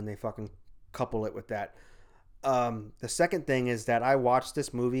horror when they fucking couple it with that. The second thing is that I watched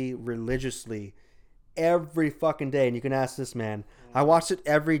this movie religiously every fucking day, and you can ask this man. I watched it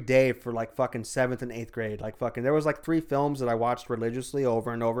every day for like fucking 7th and 8th grade. Like fucking, there was like 3 films that I watched religiously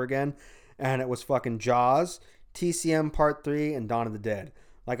over and over again, and it was fucking Jaws, TCM Part 3, and Dawn of the Dead.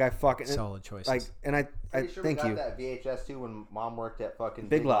 Like I fucking solid choices. like, and I Pretty sure thank we got you. that VHS too when Mom worked at fucking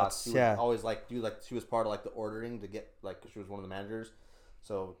Big Lots, She would yeah. always like do like she was part of like the ordering to get like she was one of the managers.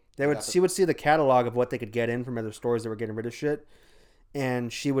 So She would see the catalog of what they could get in from other stores that were getting rid of shit,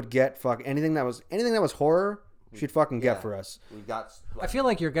 and she would get anything that was horror. She'd fucking get for us. We got. I feel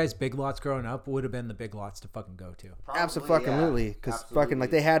like your guys' Big Lots growing up would have been the Big Lots to fucking go to. Absolutely, because fucking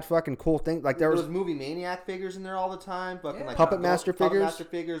like they had fucking cool things. Like there was movie Maniac figures in there all the time. Fucking like Puppet Master figures. Puppet Master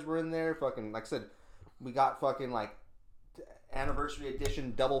figures were in there. Fucking like I said, we got fucking like anniversary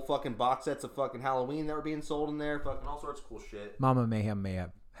edition double fucking box sets of fucking Halloween that were being sold in there. Fucking all sorts of cool shit. Mama Mayhem may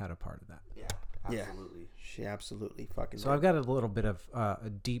have had a part of that. Yeah, absolutely. she absolutely fucking. So I've got a little bit of a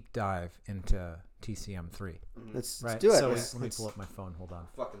deep dive into TCM 3. Let's Right. do it. So Let's- let me pull up my phone. Hold on.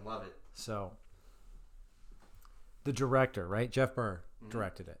 Fucking love it. So the director, right? Jeff Burr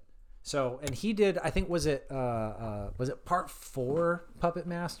directed it. So, and he did, I think, was it part 4 Puppet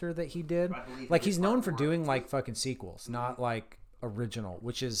Master that he did? I believe Like he he's did known part for 4. doing like fucking sequels, not like original,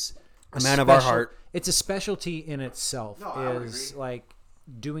 which is A man of our heart. It's a specialty in itself. No, I would is agree. like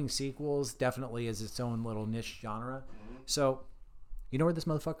doing sequels definitely is its own little niche genre. So, you know where this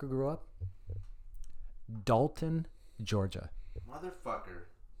motherfucker grew up? Dalton, Georgia. Motherfucker.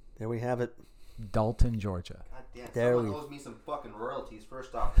 There we have it. Dalton, Georgia. God damn. There Someone we- owes me some fucking royalties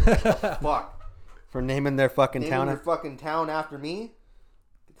first off. Fuck. For naming their fucking Naming town. your fucking town after me?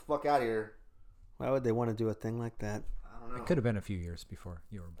 Get the fuck out of here. Why would they want to do a thing like that? I don't know. It could have been a few years before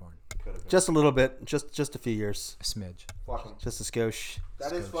you were born. Could've been. Just a little bit. Just a few years. A smidge. Fuck 'em. Just a skosh.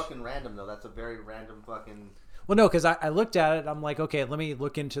 That is fucking random though. That's a very random fucking. Well, no, because I looked at it. I'm like, okay, let me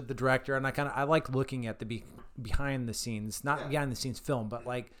look into the director, and I like looking at the behind the scenes, not behind the scenes film, but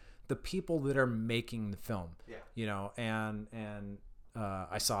like the people that are making the film. Yeah. You know, and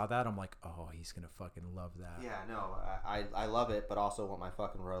I saw that. I'm like, oh, he's gonna fucking love that. Yeah, no, I love it, but also want my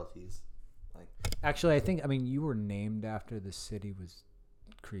fucking royalties. Like, Actually, I mean, you were named after the city was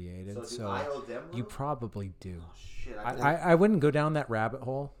created, so do so I owe them? you royalties? probably do. Oh shit! I wouldn't go down that rabbit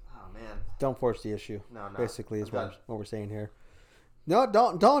hole. Oh man. Don't force the issue. No, no. Basically, is I'm done. what we're saying here. No,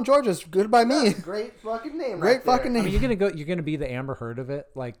 Dalton George is good by me. Great fucking name. Great right there. fucking I name. mean, you're gonna be the Amber Heard of it.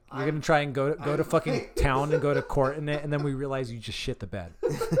 Like you're gonna try and go to fucking town and go to court in it, and then we realize you just shit the bed.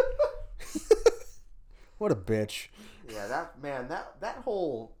 What a bitch. Yeah, that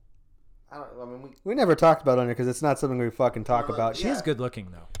whole. I mean, We never talked about it because it's not something we fucking talk about. She is good looking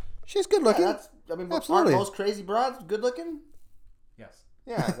though. She's good looking. Absolutely. Aren't most crazy broads good looking? Yes.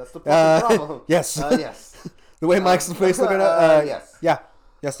 Yeah, that's the fucking problem. Yes. Yes. The way Mike's face looking at yes. Yeah.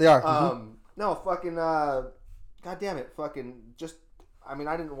 Yes, they are. No, fucking, god damn it, fucking, just, I mean,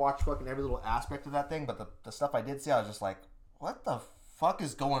 I didn't watch fucking every little aspect of that thing, but the stuff I did see, I was just like, what the fuck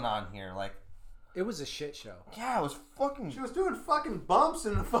is going on here? Like, It was a shit show. yeah, it was fucking, She was doing fucking bumps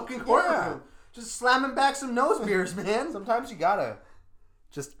in the fucking courtroom. Just slamming back some nose beers, man. sometimes you gotta,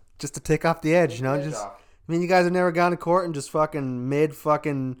 Just to take off the edge, you know? the edge Just off. I mean, you guys have never gone to court and just fucking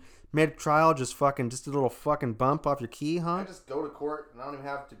mid trial just a little fucking bump off your key, I huh? just go to court, and I don't even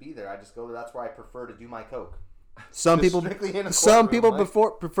have to be there, I just go to, that's where I prefer to do my coke. Some Just people strictly in a some courtroom, people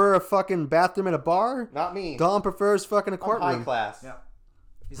like- prefer a fucking bathroom in a bar. Not me. Don prefers fucking a I'm courtroom. high class. Yeah.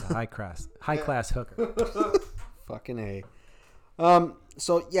 He's a high class hooker. Fucking A.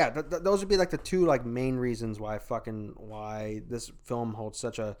 So yeah, those would be like the two like main reasons why this film holds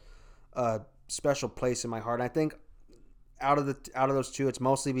such a special place in my heart. And I think out of those two, it's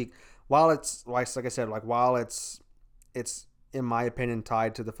mostly while it's like I said, like while it's in my opinion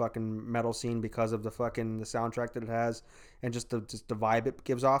tied to the fucking metal scene because of the soundtrack that it has and just the vibe it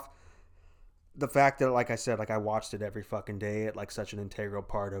gives off. The fact that, like I said, like I watched it every fucking day, it like such an integral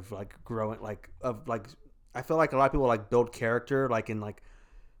part of like growing, I feel like a lot of people like build character like in like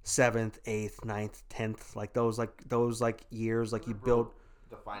 7th, 8th, 9th, 10th, like those years, like you build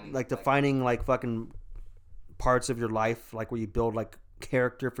defining like fucking parts of your life, like where you build like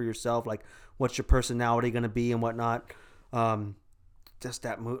character for yourself, like what's your personality gonna be and whatnot. Just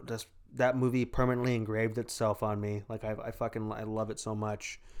that movie permanently engraved itself on me. Like I love it so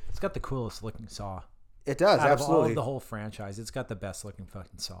much. It's got the coolest looking Saw. It does, Out absolutely. of all of the whole franchise, it's got the best looking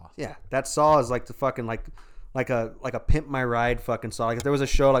fucking Saw. Yeah, that Saw is like the fucking like a Pimp My Ride fucking Saw. Like if there was a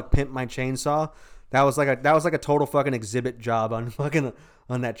show like Pimp My Chainsaw, that was like a total fucking exhibit job on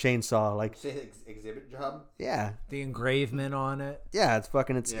that chainsaw. Like Say exhibit job? yeah, The engravement on it. yeah,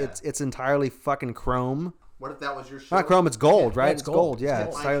 it's entirely fucking chrome. What if that was your show? Not chrome, it's gold, right? it's It's gold. gold. Yeah, Pimp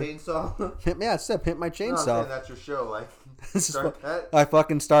it's My entirely, Chainsaw? yeah, it said Pimp My No, I'm saying Chainsaw. that's your show. Like, This is start fu- that. I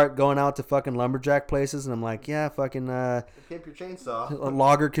fucking start going out to fucking lumberjack places, and I'm like, yeah, fucking Pimp your chainsaw.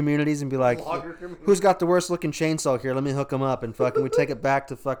 logger communities, and be like, Logger community. who's got the worst looking chainsaw here? Let me hook them up, and fucking we take it back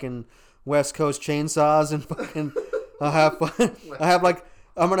to fucking West Coast chainsaws, and fucking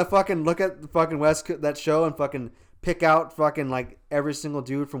I'm gonna fucking look at the fucking that show and fucking pick out fucking like every single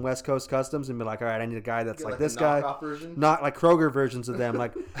dude from West Coast Customs and be like, all right, I need a guy that's Get like the this guy, knockoff version? not like Kroger versions of them.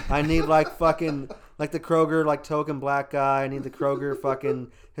 Like I need like fucking like the Kroger like token black guy. I need the Kroger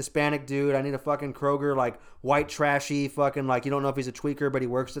fucking Hispanic dude. I need a fucking Kroger like white trashy fucking like you don't know if he's a tweaker but he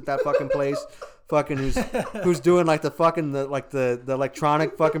works at that fucking place. Fucking who's doing like the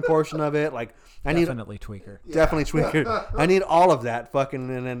electronic fucking portion of it. Like I need Definitely tweaker. definitely tweaker. I need all of that fucking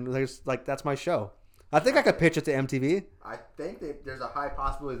and then there's like that's my show. I think I could pitch it to MTV. I think there's a high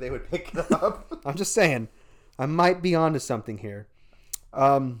possibility they would pick it up. I'm just saying, I might be onto something here.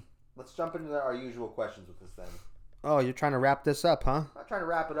 Let's jump into our usual questions with this then. Oh, you're trying to wrap this up, huh? I'm not trying to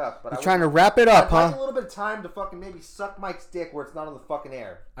wrap it up, but You're trying to wrap it up, I'd like huh? a little bit of time to fucking maybe suck Mike's dick where it's not on the fucking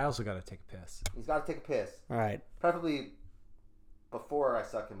air. I also got to take a piss. He's got to take a piss. All right. Preferably before I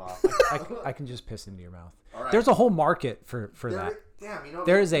suck him off. I can just piss into your mouth. All right. There's a whole market for that. Damn, you know.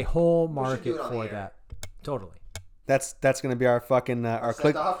 There is a whole should do market it on for the air. that. Totally. That's gonna be our fucking our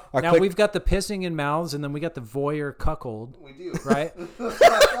click. send-off? Our Now click we've got the pissing in mouths, and then we got the voyeur cuckold, We do. right?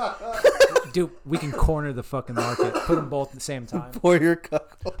 Dude, we can corner the fucking market. Put them both at the same time. for your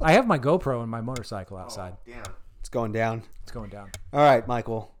cuckold. I have my GoPro and my motorcycle outside. Damn. It's going down. It's going down. All right,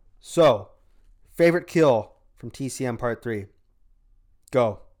 Michael. So, favorite kill from TCM Part 3.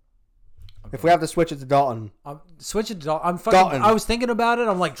 Go. If we have to switch it to Dalton. Switch it to Dalton. I'm fucking. Dalton. I was thinking about it.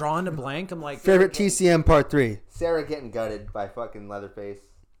 I'm like drawing a blank. I'm like, Favorite TCM Part 3. Sarah getting gutted by fucking Leatherface.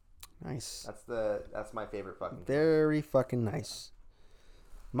 Nice. That's my favorite fucking. Very fucking nice.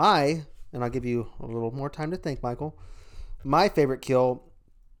 And I'll give you a little more time to think, Michael. My favorite kill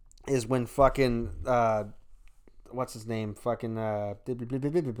is when fucking what's his name? Fucking I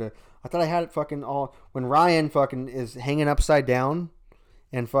thought I had it fucking all when Ryan fucking is hanging upside down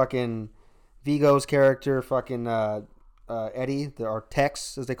and fucking Vigo's character fucking Eddie, or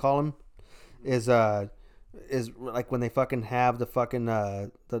Tex as they call him, is is like when they fucking have the fucking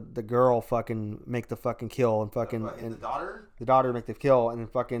the girl fucking make the fucking kill and fucking and the daughter make the kill and then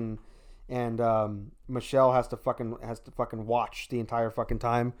fucking Michelle has to fucking watch the entire fucking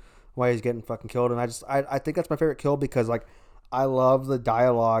time while he's getting fucking killed. And I think that's my favorite kill because like I love the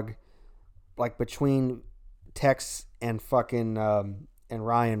dialogue like between Tex and fucking and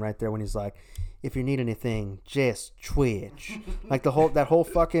Ryan right there when he's like, if you need anything, just twitch. Like that whole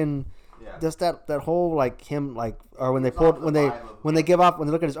fucking just that whole like him like or when they give off when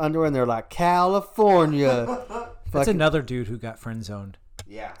they look at his underwear and they're like California. That's another dude who got friend zoned.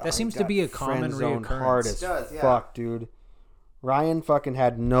 Yeah, that seems to be a common reoccurrence. Hard as fuck, dude. Ryan fucking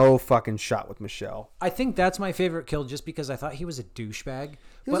had no fucking shot with Michelle. I think that's my favorite kill just because I thought he was a douchebag.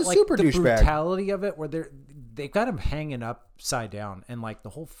 He was a super douchebag. The brutality of it where they've got him hanging upside down and like the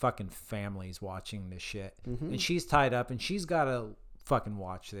whole fucking family's watching this shit. Mm-hmm. And she's tied up and she's got to fucking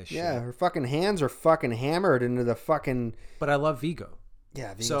watch this shit. Yeah, her fucking hands are fucking hammered into the fucking... But I love Vigo.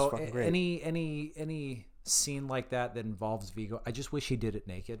 Yeah, Vigo's so fucking great. Any scene like that involves Vigo, I just wish he did it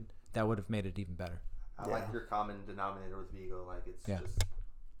naked. That would have made it even better. I like your common denominator with Vigo. Like, it's just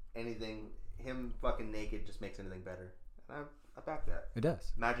anything, him fucking naked just makes anything better. And I back that. It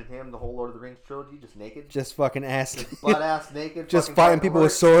does. Imagine him, the whole Lord of the Rings trilogy, just naked. Just fucking ass. Just butt ass naked. Just fighting people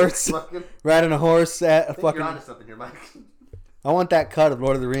with swords. Riding a horse at a fucking... You're onto something here, Mike. I want that cut of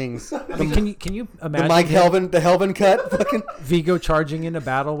Lord of the Rings. I mean, can you imagine the Helvin cut? Fucking Vigo charging into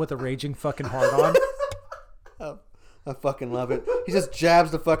battle with a raging fucking hard-on? I fucking love it. He just jabs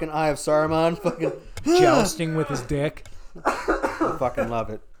the fucking eye of Saruman, fucking jousting with his dick. I fucking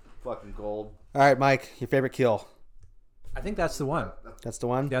love it. Fucking gold. All right, Mike, your favorite kill? I think that's the one. That's the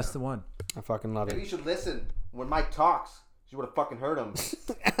one? That's the one. I fucking love Maybe it. you should listen when Mike talks. You would have fucking heard him.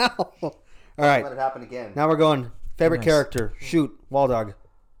 Ow. All right. Let it happen again. Now we're going. Favorite character? Shoot, Wall Dog.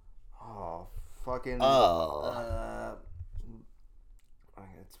 Oh, fucking.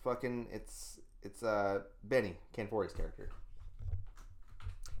 It's fucking. It's Benny, Ken Foree's character.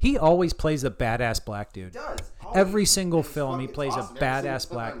 He always plays a badass black dude. He does. Every single film, he plays a badass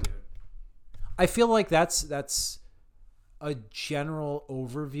black dude. I feel like that's a general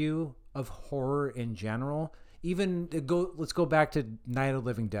overview of horror in general. Even let's go back to Night of the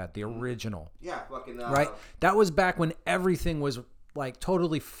Living Dead, the original. Yeah, fucking. Right? That was back when everything was like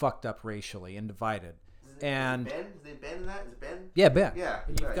totally fucked up racially and divided. And Ben? Is it Ben in that? Is it Ben? Yeah, Ben. Yeah.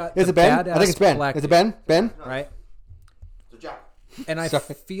 And you've got Is it Ben? I think it's Ben. Is it Ben? Ben? No, right? So Jack. And I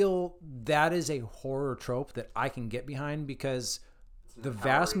feel that is a horror trope that I can get behind because the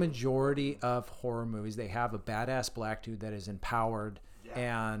vast majority of horror movies, they have a badass black dude that is empowered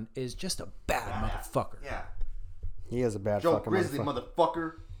and is just a bad motherfucker. Yeah. He is a bad Joe fucking Grizzly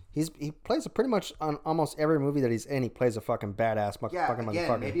motherfucker. He plays pretty much on almost every movie that he's in. He plays a fucking badass fucking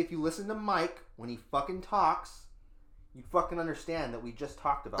motherfucker. Maybe if you listen to Mike when he fucking talks, you fucking understand that we just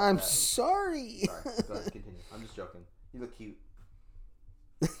talked about. I'm that. sorry. Sorry. Go ahead, continue. I'm just joking. You look cute.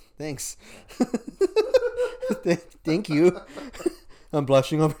 Thanks. Thank you. I'm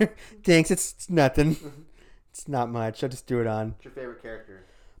blushing over here. Thanks. It's nothing. It's not much. I just threw it on. What's your favorite character?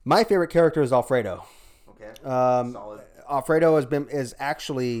 My favorite character is Alfredo. Okay. Solid. Alfredo is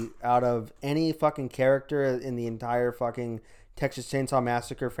actually out of any fucking character in the entire fucking Texas Chainsaw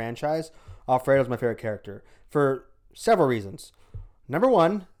Massacre franchise. Alfredo's my favorite character for several reasons. Number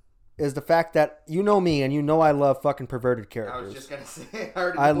one is the fact that you know me and you know I love fucking perverted characters. I was just gonna say.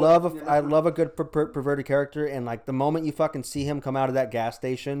 I love a good perverted character, and like the moment you fucking see him come out of that gas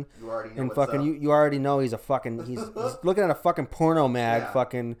station, you already know and what's fucking up. you already know he's a fucking he's looking at a fucking porno mag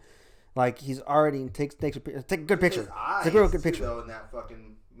fucking. Like he's already take a good picture. Take a real good picture. Though, in that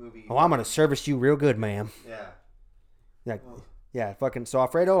fucking movie. Oh, I'm gonna service you real good, ma'am. Yeah. Yeah, fucking. So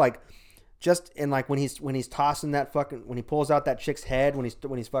Alfredo, like, just in like when he's tossing that fucking when he pulls out that chick's head when he's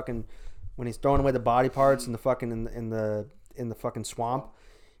throwing away the body parts in the fucking in the fucking swamp,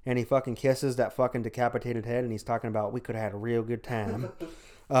 and he fucking kisses that fucking decapitated head, and he's talking about we could have had a real good time.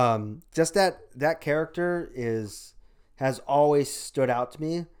 Just that character has always stood out to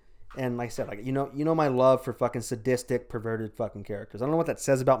me. And like I said, like you know my love for fucking sadistic, perverted fucking characters. I don't know what that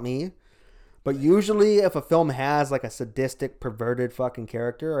says about me, but usually if a film has like a sadistic, perverted fucking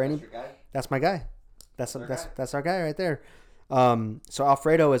character or that's my guy. That's our guy right there. So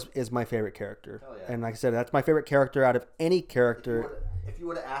Alfredo is my favorite character, and like I said, that's my favorite character out of any character. If you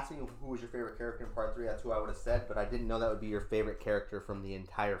would have asked me who was your favorite character in Part 3, that's who I would have said, but I didn't know that would be your favorite character from the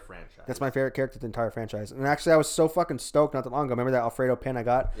entire franchise. That's my favorite character in the entire franchise. And actually, I was so fucking stoked not that long ago. Remember that Alfredo pin I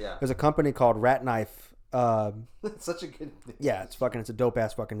got? Yeah. There's a company called Rat Knife. It's such a good name. Yeah, it's a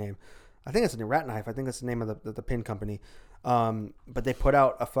dope-ass fucking name. I think it's a Rat Knife. I think that's the name of the pin company. But they put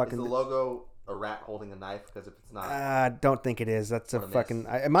out a fucking... Is the logo a rat holding a knife? Because if it's not, I don't think it is. That's a What a fucking.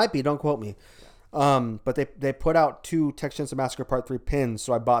 miss. It might be. Don't quote me. But they put out 2 Texas Chainsaw Massacre Part 3 pins,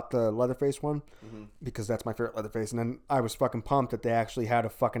 so I bought the Leatherface one because that's my favorite Leatherface, and then I was fucking pumped that they actually had a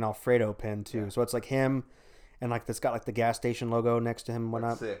fucking Alfredo pin too. So it's like him, and like it's got like the gas station logo next to him and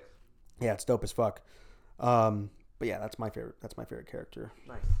whatnot. sick. Yeah, it's dope as fuck. But yeah, that's my favorite. That's my favorite character.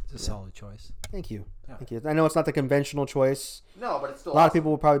 Nice. It's a solid choice. Thank you. Yeah. Thank you. I know it's not the conventional choice. No, but it's still A lot of awesome. people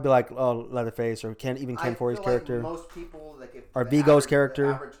will probably be like, "Oh, Leatherface," or Ken Forey's feel character. Like most people, like if Or the Vigo's average- character.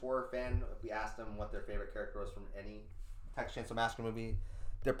 the average horror fan, if we asked them what their favorite character was from any Texas Chainsaw Massacre movie,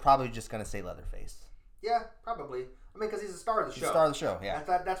 they're probably just gonna say Leatherface. Yeah, probably. I mean, because he's a star of the He's the star of the show. Yeah.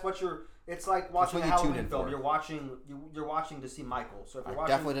 That's what you're. It's like watching what a you tune Halloween in film. for. You're watching to see Michael. So if you're I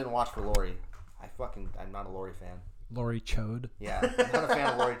watching, definitely didn't watch for Laurie. I'm not a Laurie fan. Laurie Chode. Yeah, I'm not a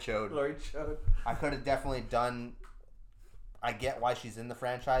fan of Laurie Chode. Laurie Chode. I could have definitely done. I get why she's in the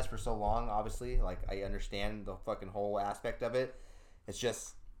franchise for so long. Obviously, like I understand the fucking whole aspect of it. It's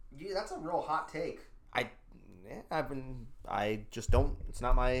just Yeah, that's a real hot take. I just don't. It's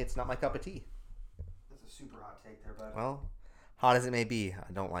not my cup of tea. That's a super hot take there, bud. Well, hot as it may be,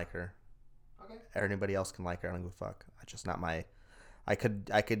 I don't like her. Okay. Anybody else can like her. I don't give a fuck. It's just not my. I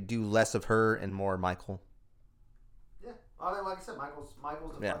could do less of her and more Michael. Yeah. Like I said, Michael's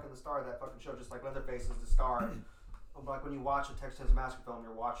the Yeah. fucking star of that fucking show, just like Leatherface is the star. Like when you watch a Texas Chainsaw Massacre film,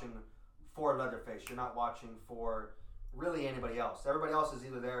 you're watching for Leatherface. You're not watching for really anybody else. Everybody else is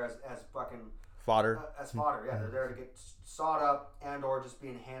either there as fucking Fodder. as fodder. Yeah, they're there to get sawed up and or just be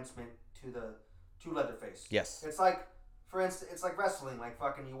enhancement to Leatherface. Yes. It's like, for instance, it's like wrestling. Like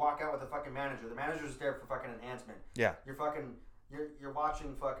fucking, you walk out with a fucking manager. The manager's there for fucking enhancement. Yeah. You're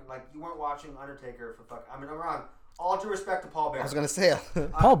watching fucking, like, you weren't watching Undertaker for fucking. I mean, I'm wrong. All due respect to Paul Bearer. I was gonna say.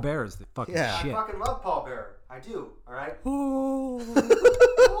 Paul Bear is the fucking Yeah. I shit. fucking love Paul Bearer. I do. All right. Ooh.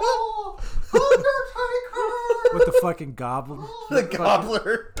 Oh, Undertaker. With the fucking goblin. The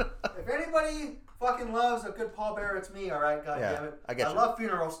gobbler. If anybody fucking loves a good Paul Bearer, it's me. All right. God Yeah, damn it. I get you. love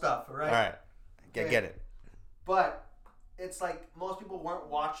funeral stuff. All right. All right. Okay. Get it. But it's like most people weren't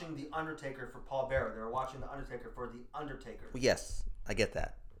watching The Undertaker for Paul Bearer. They were watching The Undertaker for The Undertaker. Well, yes, I get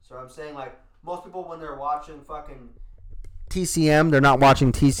that. So I'm saying, like, most people when they're watching fucking TCM, they're not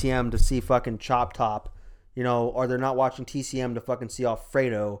watching TCM to see fucking Chop Top, you know, or they're not watching TCM to fucking see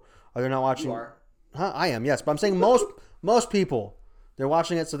Alfredo, or they're not watching. You are. Huh? I am, yes, but I'm saying most people, they're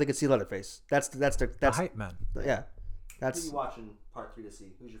watching it so they can see Leatherface. That's The hype man. yeah. Who are That's you watching part 3 to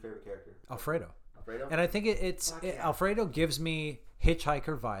see? Who's your favorite character? Alfredo. Alfredo? And I think Alfredo gives me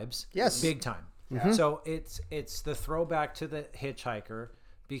Hitchhiker vibes. Yes. Big time. So it's the throwback to the Hitchhiker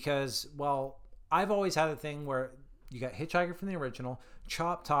because, well, I've always had a thing where you got Hitchhiker from the original.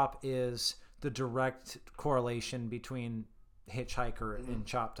 Chop Top is the direct correlation between Hitchhiker and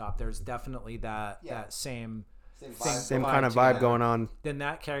Chop Top. There's definitely that same Same thing, vibe. same vibe kind of together. vibe going on. Then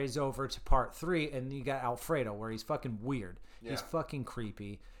that carries over to part 3, and you got Alfredo, where he's fucking weird. He's fucking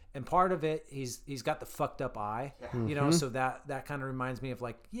creepy, and part of it, he's got the fucked up eye, you know. So that kind of reminds me of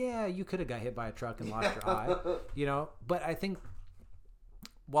like, yeah, you could have got hit by a truck and lost your eye, you know. But I think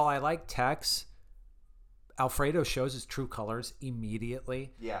while I like Tex, Alfredo shows his true colors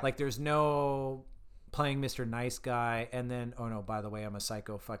immediately. Yeah. Like there's no playing Mr. Nice Guy and then, oh no, by the way, I'm a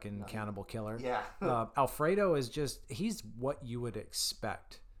psycho fucking cannibal killer. Yeah. Alfredo is just, he's what you would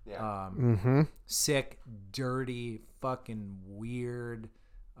expect. Yeah. Sick, dirty, fucking weird.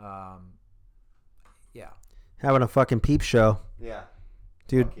 Yeah. Having a fucking peep show, Yeah.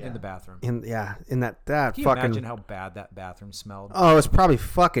 dude. Yeah. In the bathroom. In that Can you fucking. imagine how bad that bathroom smelled? Oh, it's probably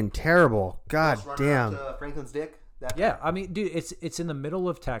fucking terrible. God Almost running damn. up to Franklin's dick. That Yeah, I mean, dude, it's in the middle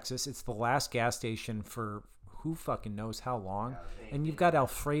of Texas. It's the last gas station for who fucking knows how long. And you've got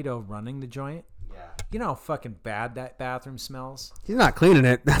Alfredo running the joint. Yeah. You know how fucking bad that bathroom smells? He's not cleaning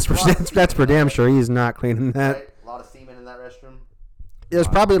it. That's for damn sure. He's not cleaning that. Right? A lot of semen in that restroom. There's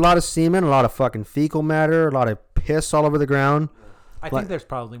probably a lot of semen, a lot of fucking fecal matter, a lot of piss all over the ground. I Like- think the's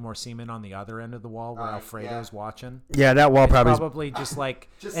probably more semen on the other end of the wall where Alfredo's watching. Yeah, that wall It's probably. probably just like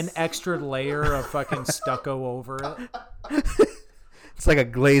an extra layer of fucking stucco over it. It's like a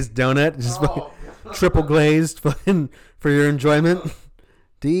glazed donut, just fucking triple glazed fucking for your enjoyment.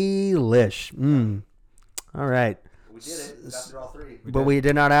 Delish. All right, We did it. We got through all 3. but we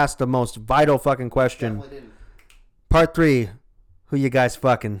did not ask the most vital fucking question. Definitely didn't. Part 3. Who you guys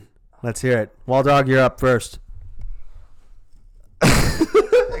fucking? Let's hear it. Wall Dog, you're up first.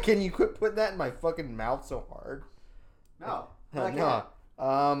 Can you quit putting that in my fucking mouth so hard? No. No.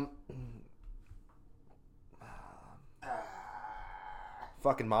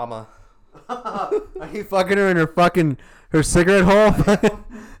 Fucking mama. Are you fucking her in her cigarette hole?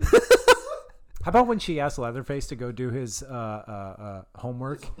 How about when she asked Leatherface to go do his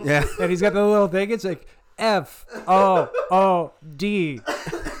homework? Yeah. And he's got the little thing. It's like FOOD.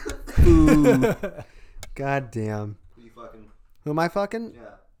 Ooh. God damn. Who you fucking? Who am I fucking? Yeah.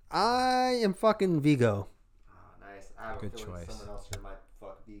 I am fucking Vigo. Oh, nice. I have Good a feeling choice. someone else here might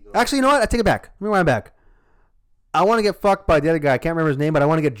fuck Vigo. Actually, you know what? I take it back. Let me rewind back. I want to get fucked by the other guy. I can't remember his name, but I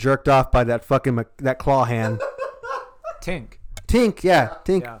want to get jerked off by that fucking that claw hand. Tink. Tink,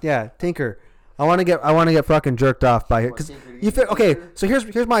 yeah, Tinker. I want to get fucking jerked off by it because you feel okay. So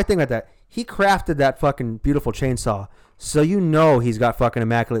here's my thing with that. He crafted that fucking beautiful chainsaw, so you know he's got fucking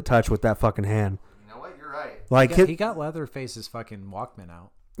immaculate touch with that fucking hand. You know what? You're right. Like He got Leatherface's fucking Walkman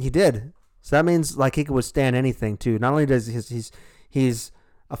out. he did. So that means like he could withstand anything too. Not only does he's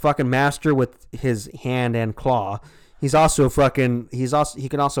a fucking master with his hand and claw. He can also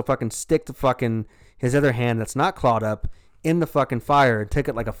fucking stick the fucking his other hand that's not clawed up in the fucking fire and take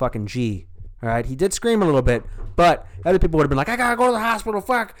it like a fucking G. All right, he did scream a little bit, but other people would have been like, "I gotta go to the hospital.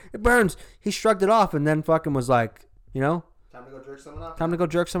 Fuck, it burns." He shrugged it off and then fucking was like, Time to go jerk someone off. time to go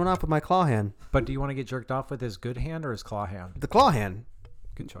jerk someone off with my claw hand. But do you want to get jerked off with his good hand or his claw hand? The claw hand.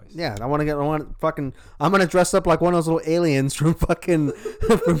 Good choice. Yeah, I'm gonna dress up like one of those little aliens from fucking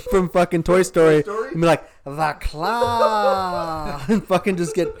from fucking Toy Story and be like the claw and fucking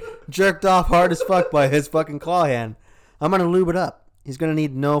just get jerked off hard as fuck by his fucking claw hand. I'm gonna lube it up. He's gonna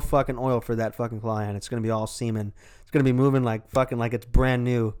need no fucking oil for that fucking claw hand. It's gonna be all semen. It's gonna be moving like fucking like it's brand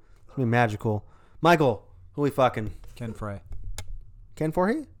new. It's gonna be magical. Michael, who we fucking? Ken Frey. Ken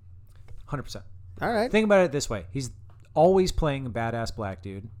Forhey? 100%. All right. Think about it this way. He's always playing a badass black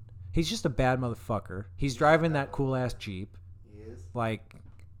dude. He's just a bad motherfucker. He's driving that cool ass Jeep. He is. Like,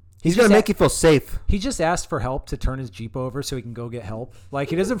 He's gonna make you feel safe. he just asked for help to turn his Jeep over so he can go get help. Like,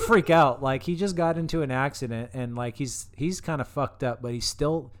 he doesn't freak out. Like, he just got into an accident and like he's kind of fucked up, but he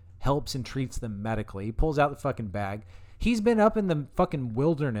still helps and treats them medically. He pulls out the fucking bag. He's been up in the fucking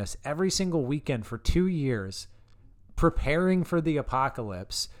wilderness every single weekend for 2 years preparing for the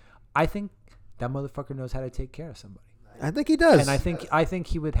apocalypse. I think that motherfucker knows how to take care of somebody. I think he does. And I think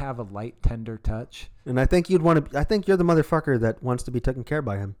he would have a light, tender touch. And I think you'd want to. I think you're the motherfucker that wants to be taken care of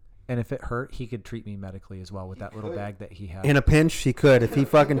by him. And if it hurt, he could treat me medically as well with that little bag that he had. In a pinch, he could. If he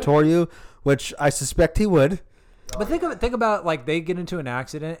fucking tore you, which I suspect he would. But think about like they get into an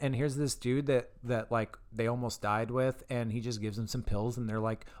accident and here's this dude that like they almost died with, and he just gives them some pills and they're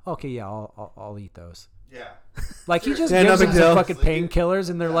like, okay, yeah, I'll eat those. Yeah. Like he just Yeah, gives no them big some deal. fucking painkillers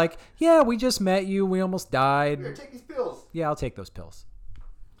and they're like, yeah, we just met you, we almost died. Here, take these pills. Yeah, I'll take those pills.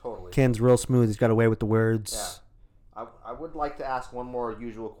 Totally. Ken's real smooth. He's got away with the words. Yeah. I would like to ask one more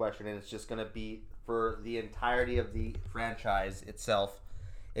usual question, and it's just going to be for the entirety of the franchise itself.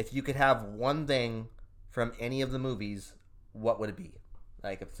 If you could have one thing from any of the movies, what would it be?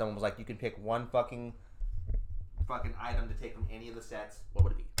 Like, if someone was like, you can pick one fucking item to take from any of the sets, what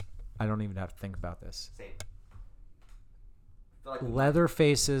would it be? I don't even have to think about this. Same. I feel like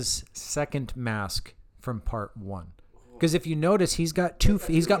Leatherface's second mask from part 1. Because if you notice, he's got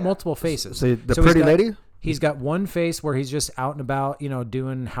multiple faces. So the he's pretty got- lady? He's got one face where he's just out and about,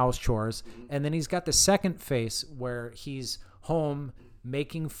 doing house chores. And then he's got the second face where he's home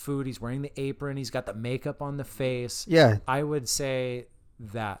making food. He's wearing the apron. He's got the makeup on the face. Yeah. I would say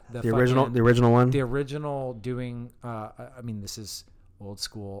that. The original one? The original doing, I mean, this is old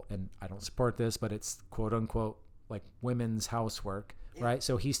school and I don't support this, but it's quote unquote like women's housework, right?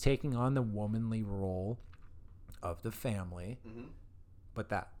 So he's taking on the womanly role of the family. Mm-hmm. But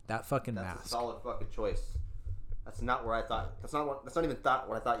that fucking that's mask. a solid fucking choice. That's not where I thought. That's not even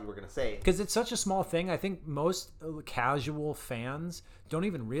what I thought you were gonna say. Because it's such a small thing. I think most casual fans don't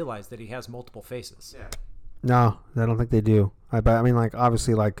even realize that he has multiple faces. Yeah. No, I don't think they do. I mean, like,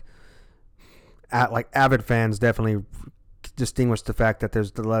 obviously, like avid fans definitely distinguish the fact that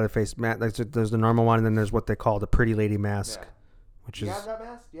there's the Leatherface mask, there's the normal one, and then there's what they call the pretty lady mask, Yeah. which Do you is have that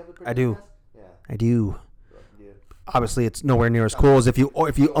mask? Do you have the pretty I do. mask? Yeah. I do. Yeah. Obviously, it's nowhere near as cool as if you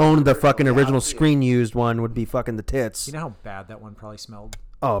own the fucking original screen used one. Would be fucking the tits. You know how bad that one probably smelled?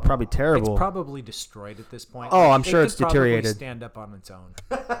 Oh, probably terrible. It's probably destroyed at this point. Oh, I'm It sure could it's probably deteriorated. stand up on its own.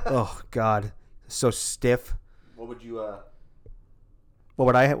 Oh God, so stiff. What would you? What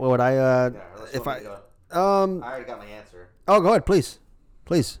would I? Yeah, let's If go I? with, I already got my answer. Oh, go ahead, please.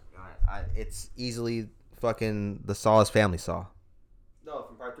 All right. It's easily fucking the Saw's family saw. No,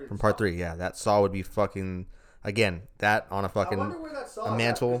 from part 3. From part 3, yeah. That saw would be fucking again. That on a fucking. I wonder where that saw a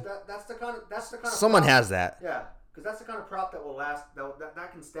mantle. That's the kind of. Someone has that. Yeah, because that's the kind of prop that will last.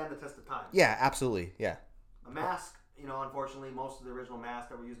 That can stand the test of time. Yeah, absolutely. Yeah. A mask, unfortunately, most of the original masks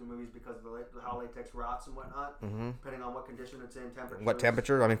that were used in the movies because of how latex rots and whatnot, depending on what condition it's in, temperature. What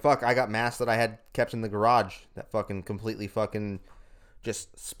temperature? I mean, fuck, I got masks that I had kept in the garage that fucking completely fucking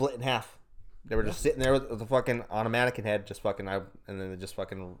just split in half. They were just sitting there with the fucking on a mannequin head, just fucking, and then they just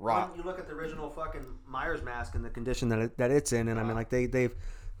fucking rot. When you look at the original fucking Myers mask and the condition that it's in, and I mean, like they've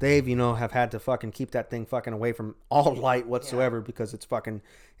have had to fucking keep that thing fucking away from all light whatsoever because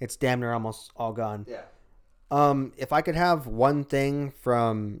it's damn near almost all gone. Yeah. If I could have one thing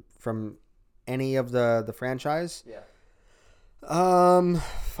from any of the franchise,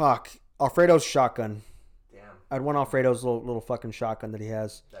 fuck, Alfredo's shotgun. Damn. I'd want Alfredo's little fucking shotgun that he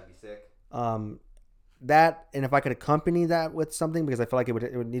has. That'd be sick. That, and if I could accompany that with something, because I feel like it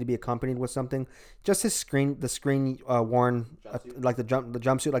would need to be accompanied with something, just the screen worn, like the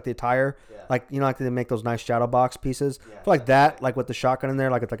jumpsuit, like the attire, like like they make those nice shadow box pieces. I feel like that, like with the shotgun in there,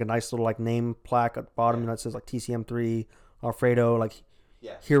 like it's like a nice little like name plaque at the bottom that says like TCM3 Alfredo, like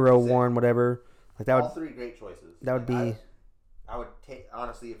hero worn, whatever. Like that All would three great choices. that would be. I would take,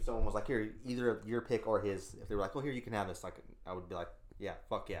 honestly, if someone was like, here, either your pick or his, if they were like, oh, here, you can have this, like, I would be like, yeah,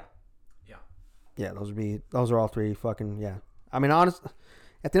 fuck yeah. Yeah, those are all three fucking, I mean, honest,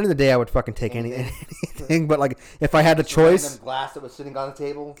 at the end of the day, I would fucking take anything, but like, if I had the choice. Random glass that was sitting on the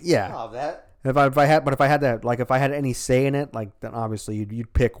table. Yeah. Oh, that. If I had any say in it, like, then obviously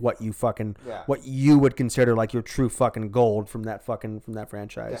you'd pick what you fucking, what you would consider like your true fucking gold from that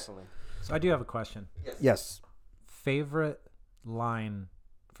franchise. Definitely. So I do have a question. Yes. Favorite line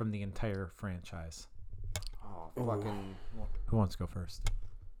from the entire franchise? Oh, fucking. Who wants to go first?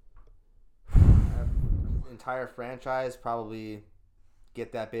 Entire franchise, probably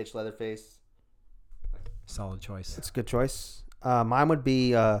get that bitch Leatherface. Solid choice. It's a good choice. Mine would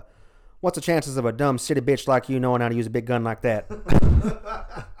be, what's the chances of a dumb city bitch like you knowing how to use a big gun like that?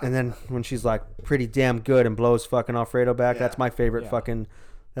 And then when she's like pretty damn good and blows fucking Alfredo back, that's my favorite fucking,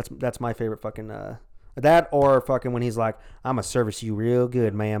 that's my favorite fucking, that or fucking when he's like, I'm gonna service you real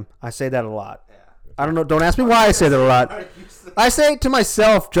good, ma'am. I say that a lot. I don't know. Don't ask me why I say that a lot. I say it to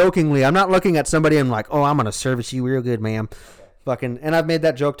myself jokingly. I'm not looking at somebody and like, oh, I'm going to service you real good, ma'am. Fucking, and I've made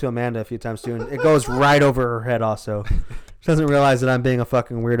that joke to Amanda a few times too, and it goes right over her head also. She doesn't realize that I'm being a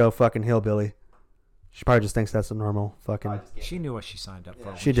fucking weirdo fucking hillbilly. She probably just thinks that's a normal fucking... She knew what she signed up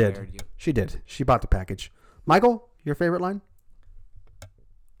for. She did. She did. She bought the package. Michael, your favorite line?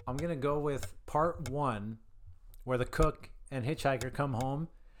 I'm going to go with part 1 where the cook and Hitchhiker come home.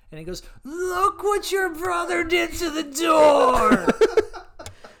 And he goes, look what your brother did to the door.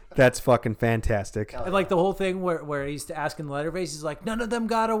 That's fucking fantastic. And like the whole thing where he's asking Leatherface, he's like, none of them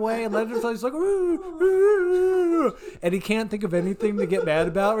got away. And Leatherface's like, ooh. And he can't think of anything to get mad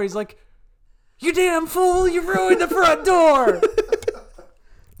about. Where he's like, you damn fool, you ruined the front door.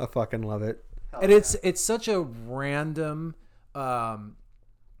 I fucking love it. And it's such a random... and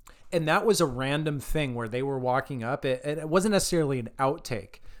that was a random thing where they were walking up. It wasn't necessarily an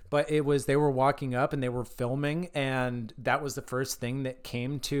outtake. But it was, they were walking up and they were filming, and that was the first thing that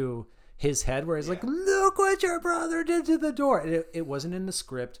came to his head where he's like, look what your brother did to the door. It wasn't in the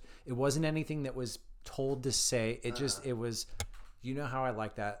script. It wasn't anything that was told to say. It was, you know how I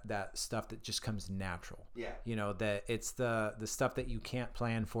like that stuff that just comes natural. Yeah. You know, that it's the stuff that you can't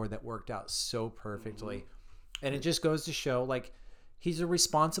plan for that worked out so perfectly. Mm-hmm. And it just goes to show, like, he's a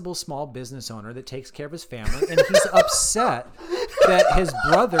responsible small business owner that takes care of his family, and he's upset that his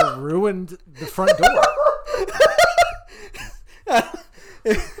brother ruined the front door.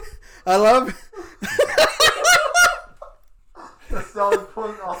 I love... The solid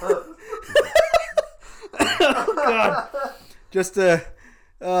point off of... Oh, God. Just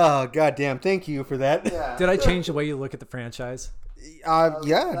oh, goddamn. Thank you for that. Yeah. Did I change the way you look at the franchise?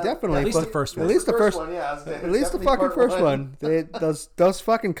 Yeah, definitely. At least the first one. At least the first one, yeah. At least the fucking first one. Those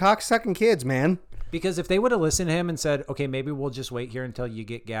fucking cocksucking kids, man. Because if they would have listened to him and said, okay, maybe we'll just wait here until you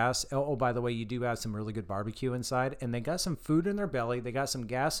get gas. Oh, by the way, you do have some really good barbecue inside. And they got some food in their belly. They got some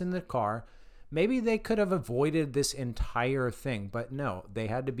gas in the car. Maybe they could have avoided this entire thing. But no, they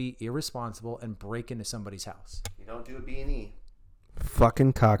had to be irresponsible and break into somebody's house. You don't do a B&E.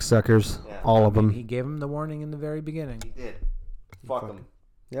 Fucking cocksuckers. Yeah. All of them. He gave him the warning in the very beginning. He did. Fuck him.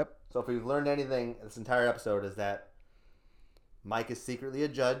 Yep. So if we've learned anything this entire episode is that Mike is secretly a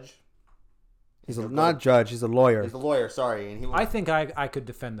judge. He's not a judge. He's a lawyer. He's a lawyer, sorry. And I think I could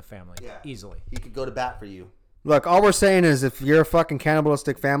defend the family easily. He could go to bat for you. Look, all we're saying is if you're a fucking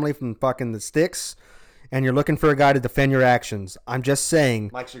cannibalistic family from fucking the sticks and you're looking for a guy to defend your actions, I'm just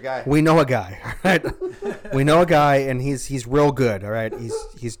saying. Mike's your guy. We know a guy, all right? We know a guy, and he's real good, all right?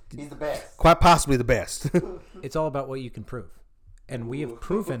 He's the best. Quite possibly the best. It's all about what you can prove. and we have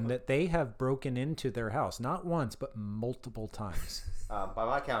proven that they have broken into their house not once but multiple times, By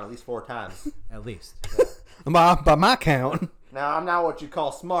my count, at least 4 times. at least. By my count. Now, I'm not what you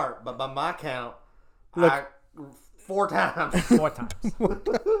call smart, but by my count, Look. 4 times. 4 times.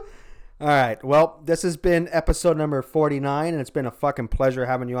 All right. Well, this has been episode number 49, and it's been a fucking pleasure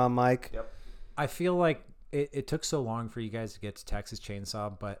having you on, Mike. Yep. I feel like it took so long for you guys to get to Texas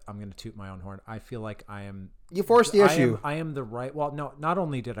Chainsaw, but I'm going to toot my own horn. I feel like I am... You forced the issue. I am the right... Well, no, not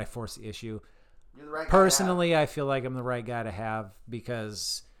only did I force the issue, You're the right guy. personally, I feel like I'm the right guy to have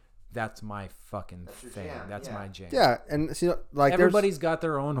because that's my fucking your thing. jam, That's yeah. my jam. Yeah, and see, like Everybody's got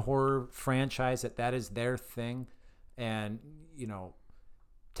their own horror franchise that is their thing, and you know,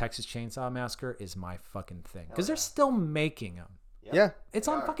 Texas Chainsaw Massacre is my fucking thing because they're still making them. Yep. Yeah, It's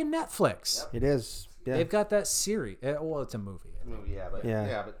on fucking Netflix. Yep. it is. Yeah. They've got that series. Well, it's a movie. Yeah, but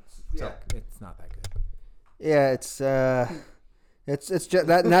Yeah. It's not that good. Yeah, it's just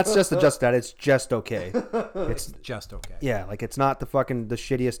that, and that's just that. It's just okay. It's just okay. Yeah, like it's not the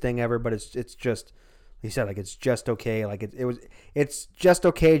shittiest thing ever, but it's just, he said, like it's just okay. Like it's just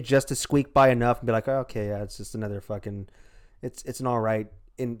okay, just to squeak by enough and be like, oh, okay, yeah, it's just another fucking, it's an all right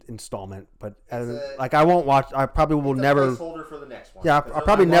installment, but like I won't watch. I probably will never. Placeholder for the next one. Yeah, I'll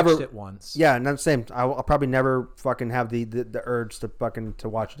probably I never. watched it once. Yeah, and I'm saying I'll probably never fucking have the urge to fucking to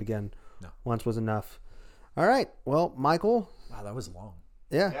watch it again. No. Once was enough. All right, well, Michael. Wow, that was long.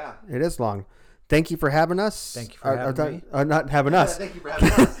 Yeah, it is long. Thank you for having us. Thank you for having me. Not having us. Thank you for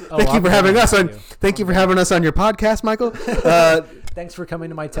having us. Thank you for having us on. Thank you for having us on your podcast, Michael. Thanks for coming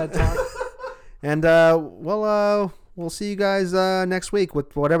to my TED Talk. And we'll see you guys next week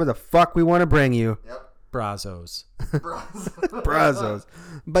with whatever the fuck we want to bring you. Yep. Brazos. Brazos.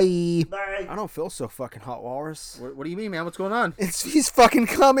 Bye. Bye. I don't feel so fucking hot, Walrus. What do you mean, man? What's going on? He's fucking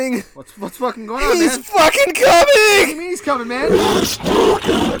coming. What's fucking going on, He's man? fucking What do you coming. mean he's coming, man? Terror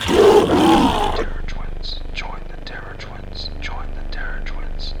Twins. Join the Terror Twins. Join the Terror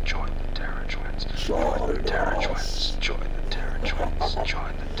Twins. Join the Terror Twins. Join the Terror Twins. Join the Terror Twins.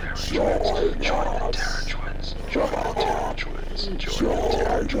 Join the Terror Twins. Join the Terror Twins. Join the Terror Twins. Join the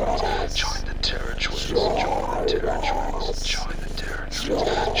Terror Twins. Join the Terror Twins. Join the Terror Twins. Join the Terror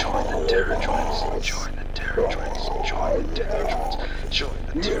Twins. Join the Terror Twins. Join the Terror Twins. Join the Terror Twins. Join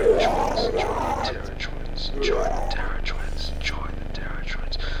the Terror Twins. Join the Terror Twins. Join the Terror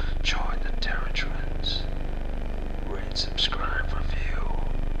Twins. Join the Terror Twins. Rate, subscribe, review.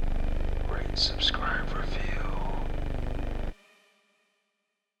 Rate, subscribe, review.